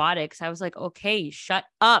just bought it because I was like, okay, shut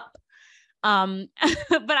up. But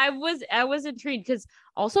I was intrigued because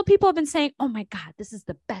also people have been saying, oh my God, this is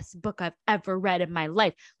the best book I've ever read in my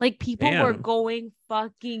life. Like people were going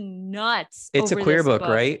fucking nuts. It's a queer book,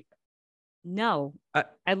 right? No,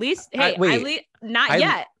 at least not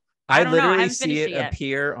yet. I literally see it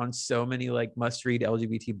appear on so many like must-read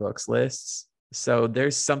LGBT books lists. So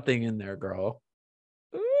there's something in there, girl.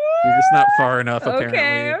 You're just not far enough, apparently.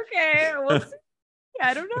 Okay. We'll see.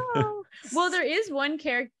 I don't know. Well, there is one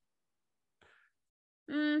character.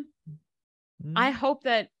 I hope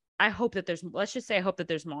that there's. Let's just say I hope that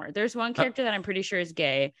there's more. There's one character that I'm pretty sure is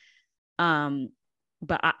gay.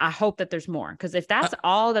 But I hope that there's more, because if that's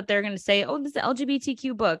all that they're gonna say, oh, this is an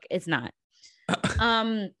LGBTQ book, it's not.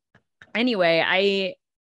 Anyway,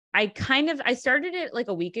 I started it like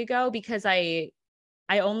a week ago because I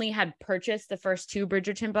only had purchased the first 2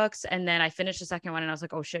 Bridgerton books, and then I finished the second one and I was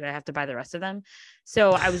like, oh shit, I have to buy the rest of them.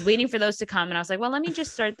 So I was waiting for those to come, and I was like, well, let me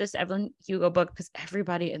just start this Evelyn Hugo book because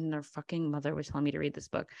everybody and their fucking mother was telling me to read this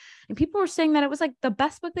book, and people were saying that it was like the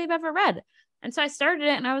best book they've ever read. And so I started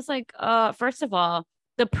it and I was like, first of all,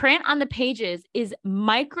 the print on the pages is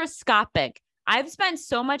microscopic. I've spent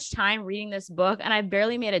so much time reading this book and I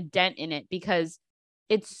barely made a dent in it because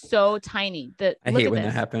it's so tiny. I hate when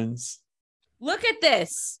that happens. Look at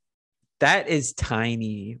this. That is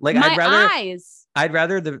tiny. Like I'd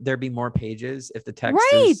rather there be more pages if the text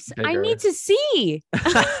is bigger. I need to see.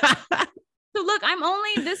 So Look, I'm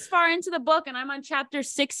only this far into the book and I'm on chapter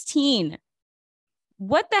 16.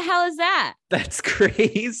 What the hell is that? That's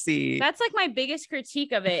crazy. That's like my biggest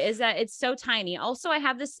critique of it, is that it's so tiny. Also, I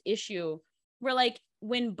have this issue where like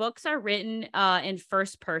when books are written in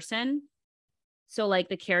first person, so like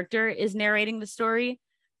the character is narrating the story,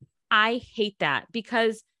 I hate that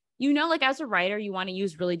because, you know, like as a writer, you want to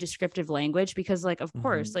use really descriptive language because like, of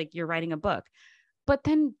course, like you're writing a book, but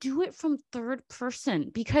then do it from third person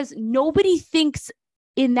because nobody thinks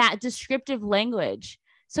in that descriptive language.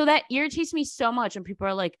 So that irritates me so much when people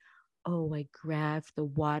are like, oh, I grabbed the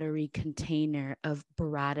watery container of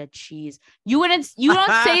burrata cheese. You don't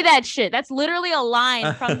say that shit. That's literally a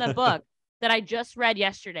line from the book that I just read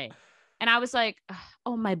yesterday. And I was like,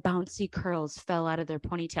 oh, my bouncy curls fell out of their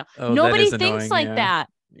ponytail. Oh, nobody that is thinks annoying, like that.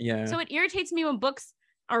 Yeah. So it irritates me when books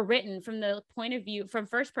are written from the point of view from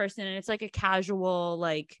first person and it's like a casual,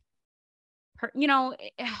 like, you know,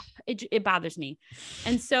 it bothers me.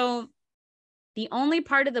 And so the only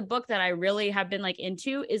part of the book that I really have been like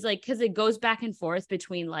into is like, because it goes back and forth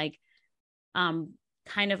between like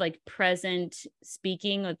kind of like present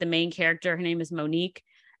speaking with the main character. Her name is Monique.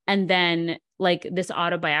 And then like this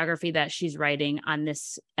autobiography that she's writing on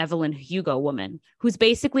this Evelyn Hugo woman who's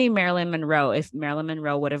basically Marilyn Monroe if Marilyn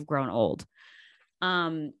Monroe would have grown old.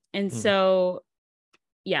 So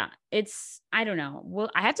yeah, I don't know. Well,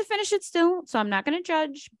 I have to finish it still, so I'm not going to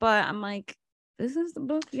judge, but I'm like, this is the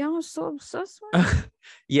book y'all are so obsessed with.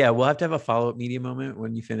 Yeah, we'll have to have a follow-up media moment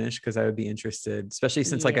when you finish because I would be interested, especially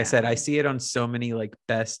since, like I said, I see it on so many like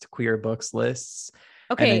best queer books lists.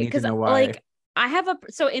 Okay, because like I have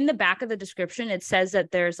so in the back of the description, it says that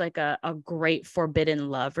there's like a great forbidden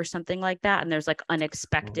love or something like that. And there's like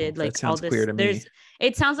unexpected, like all this,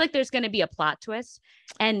 it sounds like there's going to be a plot twist.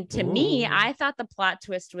 And to me, I thought the plot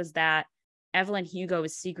twist was that Evelyn Hugo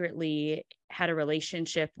was secretly had a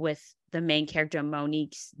relationship with the main character,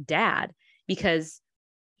 Monique's dad, because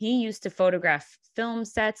he used to photograph film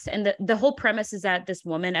sets. And the whole premise is that this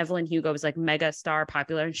woman, Evelyn Hugo, is like mega star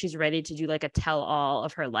popular and she's ready to do like a tell all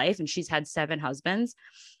of her life. And she's had 7 husbands.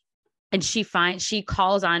 And she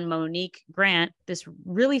calls on Monique Grant, this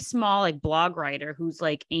really small like blog writer who's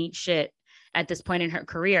like ain't shit at this point in her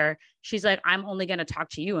career. She's like, I'm only going to talk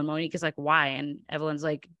to you. And Monique is like, why? And Evelyn's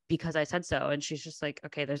like, because I said so. And she's just like,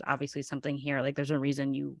 okay, there's obviously something here. Like there's a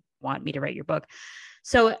reason you want me to write your book.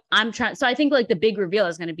 So I think like the big reveal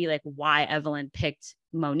is going to be like why Evelyn picked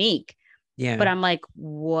Monique. Yeah. But I'm like,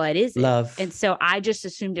 what is it? Love. And so I just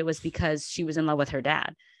assumed it was because she was in love with her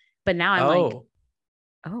dad. But now I'm like,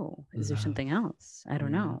 oh, is there something else? I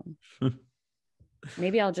don't know.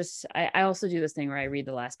 Maybe I'll just, I also do this thing where I read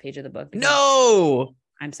the last page of the book. No,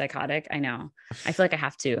 I'm psychotic. I know. I feel like I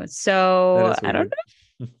have to. So I don't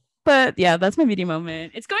know. But yeah, that's my media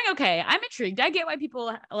moment. It's going okay. I'm intrigued. I get why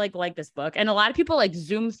people like this book. And a lot of people like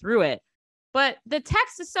zoom through it. But the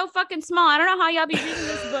text is so fucking small. I don't know how y'all be reading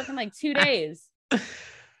this book in like 2 days.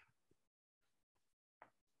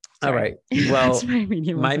 All right. Well,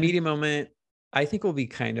 my media moment, I think will be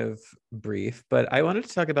kind of brief, but I wanted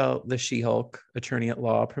to talk about the She-Hulk Attorney at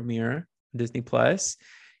Law premiere on Disney Plus.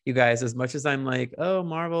 You guys, as much as I'm like, oh,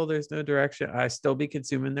 Marvel, there's no direction, I still be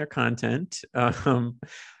consuming their content.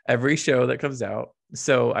 Every show that comes out.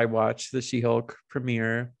 So I watched the She-Hulk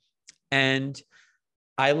premiere and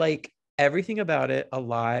I like everything about it a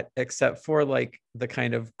lot, except for like the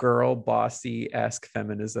kind of girl bossy-esque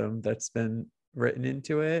feminism that's been written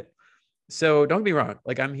into it. So don't get me wrong,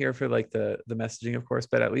 like I'm here for like the messaging, of course,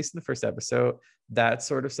 but at least in the first episode, that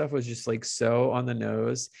sort of stuff was just like so on the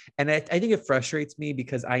nose. And I think it frustrates me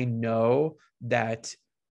because I know that,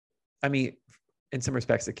 I mean, in some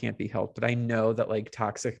respects it can't be helped, but I know that like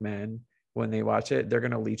toxic men, when they watch it, they're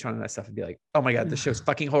going to leech on that stuff and be like, oh my God, this show's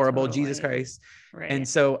fucking horrible. Totally. Jesus Christ. Right. And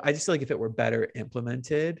so I just feel like if it were better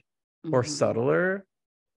implemented or subtler,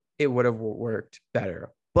 it would have worked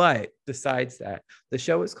better. But besides that, the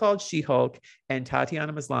show is called She-Hulk, and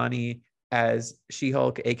Tatiana Maslany as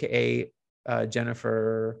She-Hulk, aka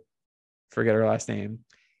Jennifer, forget her last name,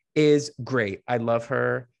 is great. I love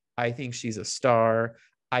her. I think she's a star.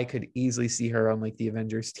 I could easily see her on like the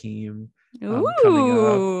Avengers team. Ooh, coming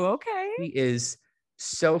up. Okay. She is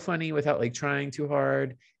so funny without like trying too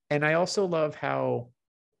hard. And I also love how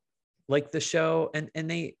like the show and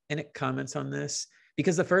it comments on this,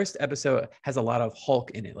 because the first episode has a lot of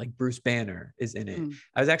Hulk in it, like Bruce Banner is in it.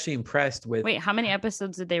 I was actually impressed with. Wait, how many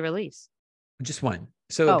episodes did they release? Just 1.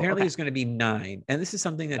 So apparently there's going to be 9. And this is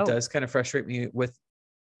something that does kind of frustrate me with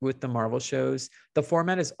the Marvel shows. The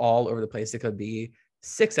format is all over the place. It could be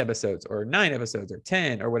 6 episodes or 9 episodes or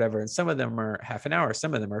 10 or whatever. And some of them are half an hour.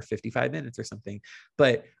 Some of them are 55 minutes or something.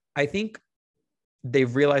 But I think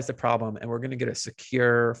they've realized the problem, and we're going to get a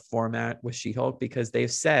secure format with She-Hulk, because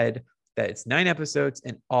they've said that it's 9 episodes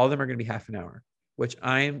and all of them are going to be half an hour, which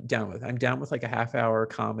I'm down with. I'm down with like a half-hour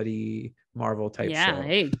comedy Marvel type show.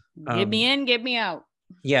 Hey, get me in, get me out.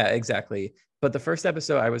 Yeah, exactly. But the first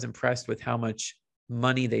episode, I was impressed with how much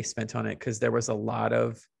money they spent on it, because there was a lot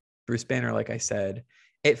of Bruce Banner. Like I said,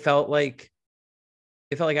 it felt like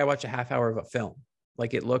I watched a half hour of a film.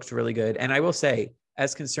 Like, it looked really good. And I will say,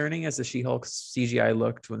 as concerning as the She-Hulk CGI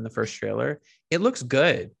looked in the first trailer, it looks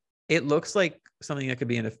good. It looks like something that could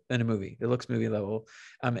be in a movie. It looks movie level.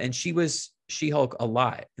 And she was She-Hulk a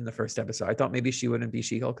lot in the first episode. I thought maybe she wouldn't be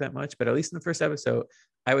She-Hulk that much, but at least in the first episode,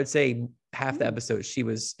 I would say half the episode she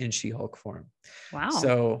was in She-Hulk form. Wow.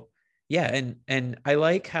 So yeah, and I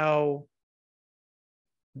like how,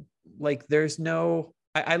 like, there's no,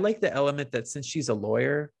 I like the element that since she's a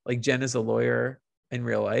lawyer, like Jen is a lawyer in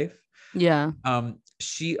real life. Yeah.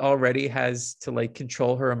 She already has to like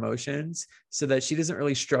control her emotions so that she doesn't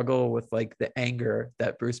really struggle with like the anger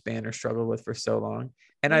that Bruce Banner struggled with for so long.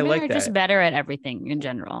 And Women I like are that. just better at everything in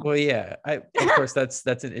general. Well, yeah, of course that's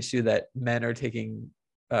an issue that men are taking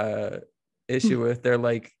issue with. They're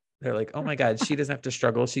like, oh my God, she doesn't have to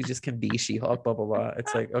struggle. She just can be She-Hulk, blah, blah, blah.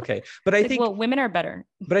 It's like, okay. But I think, well, women are better.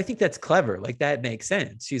 But I think that's clever. Like, that makes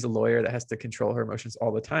sense. She's a lawyer that has to control her emotions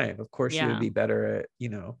all the time. Of course, she would be better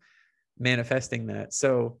at, manifesting that.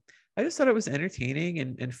 So I just thought it was entertaining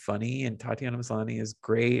and funny. And Tatiana Maslany is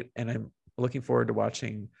great. And I'm looking forward to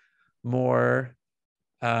watching more.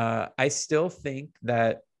 I still think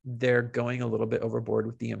that they're going a little bit overboard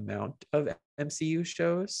with the amount of MCU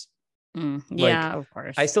shows. Yeah, of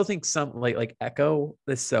course. I still think some like Echo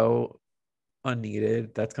is so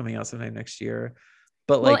unneeded. That's coming out sometime next year.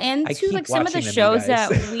 But like, and I keep like some of the them, shows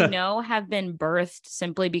that we know have been birthed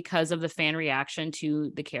simply because of the fan reaction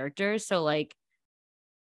to the characters. So like,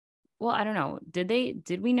 well, I don't know. Did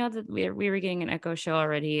we know that we were getting an Echo show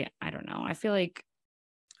already? I don't know. I feel like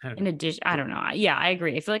in addition, I don't know. Yeah, I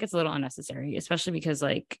agree. I feel like it's a little unnecessary, especially because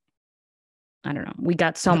like, I don't know. We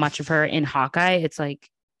got so much of her in Hawkeye. It's like,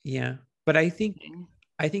 yeah, but I think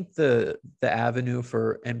the avenue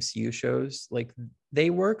for MCU shows, like, they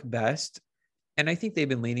work best. And I think they've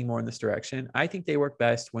been leaning more in this direction. I think they work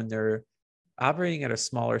best when they're operating at a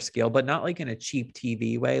smaller scale, but not like in a cheap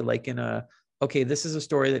TV way, like in a, okay, this is a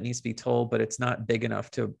story that needs to be told, but it's not big enough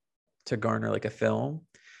to garner like a film.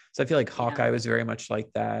 So I feel like Hawkeye was very much like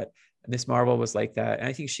that. Miss Marvel was like that. And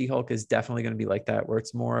I think She-Hulk is definitely going to be like that, where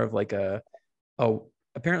it's more of like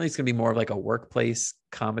apparently it's going to be more of like a workplace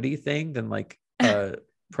comedy thing than like a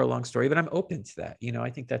prolonged story, but I'm open to that. I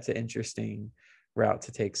think that's an interesting route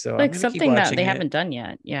to take. So like something that they haven't done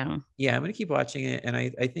yet. Yeah, I'm gonna keep watching it. And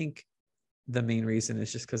I think the main reason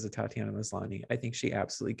is just because of Tatiana Maslany. I think she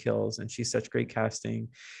absolutely kills, and she's such great casting.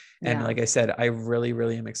 And like I said, I really,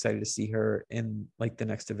 really am excited to see her in like the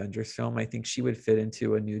next Avengers film. I think she would fit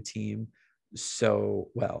into a new team so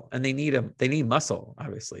well. And they need muscle,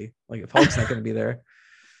 obviously. Like, if Hulk's not going to be there.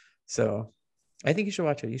 So I think you should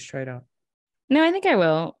watch it. You should try it out. No, I think I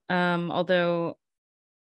will. Although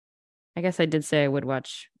I guess I did say I would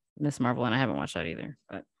watch Miss Marvel, and I haven't watched that either.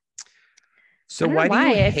 But so why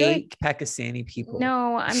do you hate Pakistani people?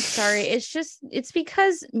 No, I'm sorry. It's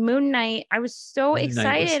because Moon Knight, I was so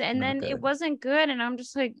excited, and then it wasn't good, and I'm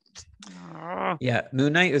just like, oh. Yeah,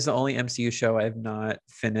 Moon Knight is the only MCU show I've not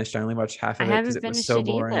finished. I only watched half of it because it was so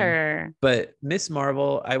boring. Either. But Miss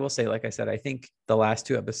Marvel, I will say, like I said, I think the last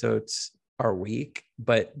 2 episodes are weak,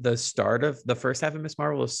 but the start of the first half of Miss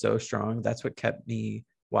Marvel is so strong. That's what kept me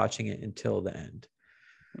watching it until the end.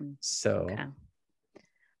 So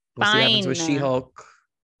we'll see what happens with She-Hulk.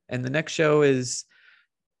 And the next show is,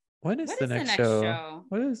 what is the next show?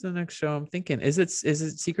 What is the next show? I'm thinking, is it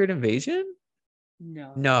Secret Invasion?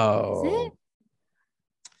 No. Is it?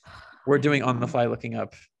 We're doing on the fly looking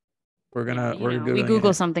up. We're Googling we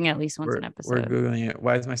Google something at least once an episode. We're Googling it.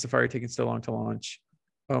 Why is my Safari taking so long to launch?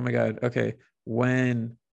 Oh my God. Okay.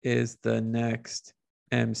 When is the next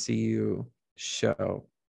MCU show?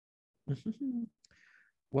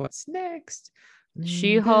 What's next?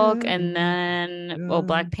 She-Hulk, and then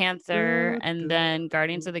Black Panther, and then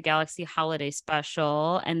Guardians of the Galaxy Holiday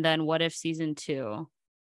Special, and then What If Season 2.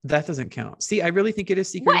 That doesn't count. See, I really think it is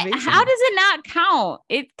Secret Invasion. How does it not count?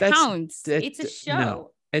 It counts. It's a show.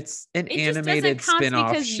 No, it's an animated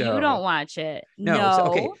spin-off because show. You don't watch it. No. So,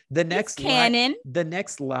 okay. The next canon. The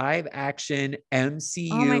next live action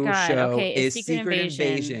MCU show is Secret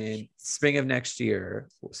Invasion, spring of next year.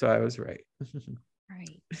 So I was right.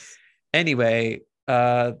 Right. Anyway,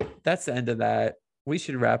 that's the end of that. We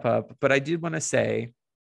should wrap up. But I did want to say,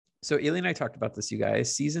 so Ely and I talked about this, you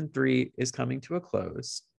guys. Season 3 is coming to a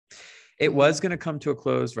close. It was going to come to a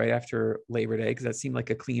close right after Labor Day because that seemed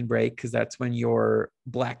like a clean break because that's when your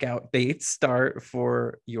blackout dates start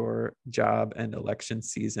for your job and election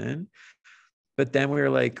season. But then we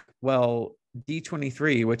were like, well,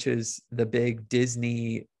 D23, which is the big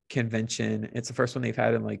Disney convention, it's the first one they've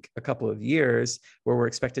had in like a couple of years, where we're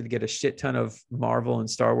expected to get a shit ton of Marvel and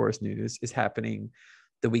Star Wars news, is happening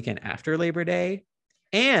the weekend after Labor Day.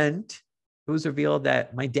 And it was revealed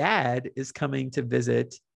that my dad is coming to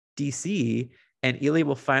visit DC, and Ely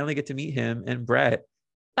will finally get to meet him and Brett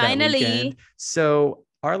Finally. So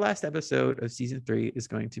our last episode of season 3 is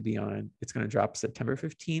going to be it's going to drop September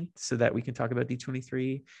 15th so that we can talk about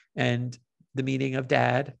D23 and the meeting of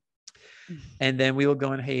Dad. And then we will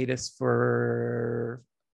go on hiatus for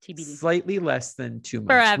TBD. Slightly less than 2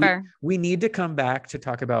 months. Forever. We need to come back to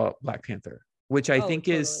talk about Black Panther, which I think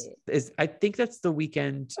totally is I think that's the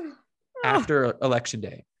weekend after Election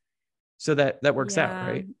Day. So that works out,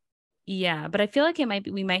 right? Yeah, but I feel like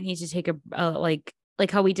we might need to take a like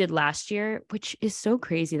how we did last year, which is so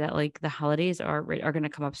crazy that like the holidays are going to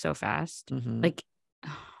come up so fast. Mm-hmm. Like,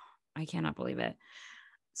 I cannot believe it.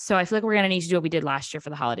 So I feel like we're going to need to do what we did last year for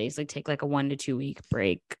the holidays, like take like a 1 to 2 week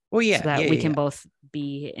break. Well, yeah, so that we can both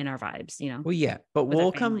be in our vibes, you know? Well, yeah, but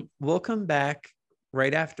we'll come back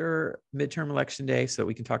right after midterm election day so that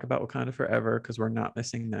we can talk about Wakanda Forever, because we're not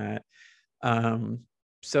missing that.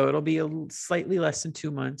 So it'll be slightly less than 2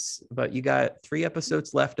 months, but you got 3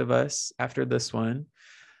 episodes left of us after this one.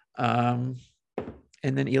 And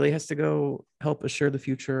then Ely has to go help assure the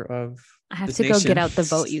future of I have to go get out the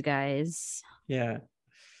vote, you guys. Yeah.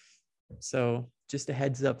 So just a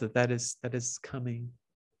heads up that is coming.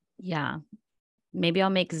 Yeah. Maybe I'll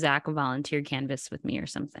make Zach volunteer canvas with me or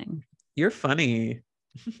something. You're funny.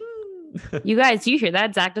 You guys, do you hear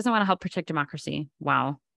that? Zach doesn't want to help protect democracy.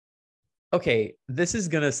 Wow. Okay, this is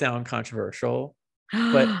gonna sound controversial,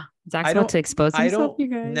 but Zach's about to expose himself. I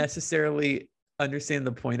don't necessarily understand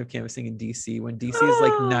the point of canvassing in DC when DC is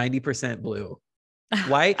like 90% blue.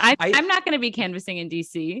 Why? I'm not going to be canvassing in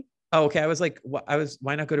DC. Oh, okay. I was like,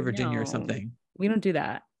 why not go to Virginia or something? We don't do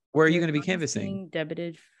that. Where are you going to be canvassing?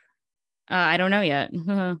 Debited. I don't know yet.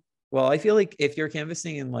 Well, I feel like if you're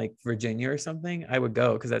canvassing in like Virginia or something, I would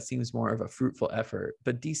go because that seems more of a fruitful effort.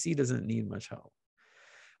 But DC doesn't need much help.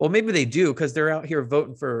 Well, maybe they do because they're out here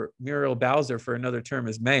voting for Muriel Bowser for another term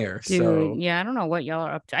as mayor. Dude, so yeah, I don't know what y'all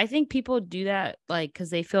are up to. I think people do that like because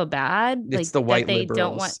they feel bad. It's like the white that they liberals.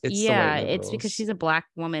 don't want. It's because she's a Black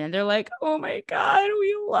woman, and they're like, "Oh my God,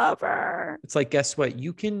 we love her." It's like, guess what?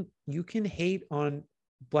 You can hate on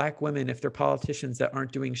Black women if they're politicians that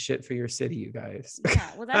aren't doing shit for your city, you guys.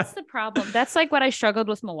 Yeah, well, that's the problem. That's like what I struggled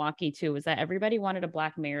with Milwaukee too, is that everybody wanted a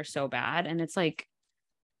Black mayor so bad, and it's like,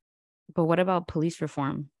 but what about police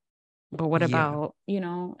reform? But what about,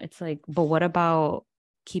 it's like, but what about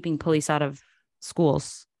keeping police out of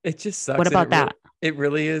schools? It just sucks. What about that? It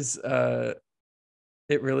really is. It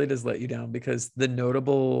really does let you down because the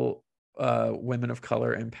notable women of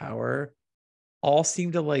color in power all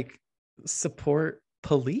seem to like support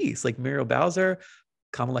police, like Muriel Bowser,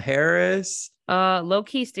 Kamala Harris,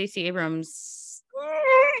 low-key Stacey Abrams.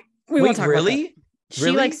 Wait, really?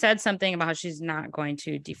 She like said something about how she's not going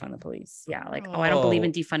to defund the police. Yeah, like, I don't believe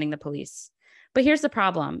in defunding the police. But here's the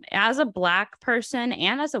problem. As a Black person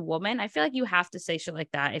and as a woman, I feel like you have to say shit like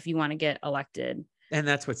that if you want to get elected. And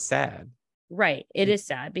that's what's sad. Right. It is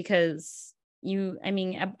sad because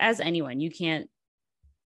as anyone, you can't,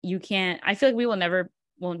 I feel like we will never,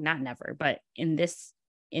 well, not never, but in this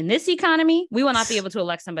economy, we will not be able to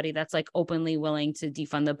elect somebody that's like openly willing to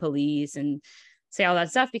defund the police and say all that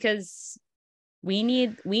stuff, because we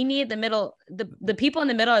need the middle, the people in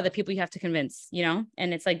the middle are the people you have to convince,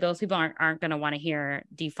 and it's like those people aren't going to want to hear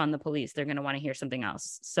defund the police. They're going to want to hear something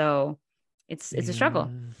else. So it's a struggle.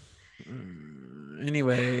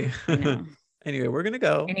 Anyway, we're going to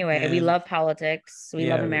go. Anyway, we love politics. We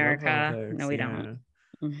love America. No, we don't.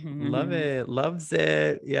 Love it. Loves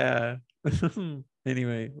it. Yeah.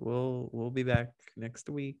 Anyway, we'll be back next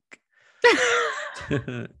week.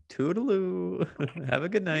 Toodaloo. Have a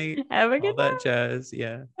good night. Have a good night. All that jazz.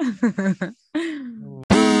 Yeah.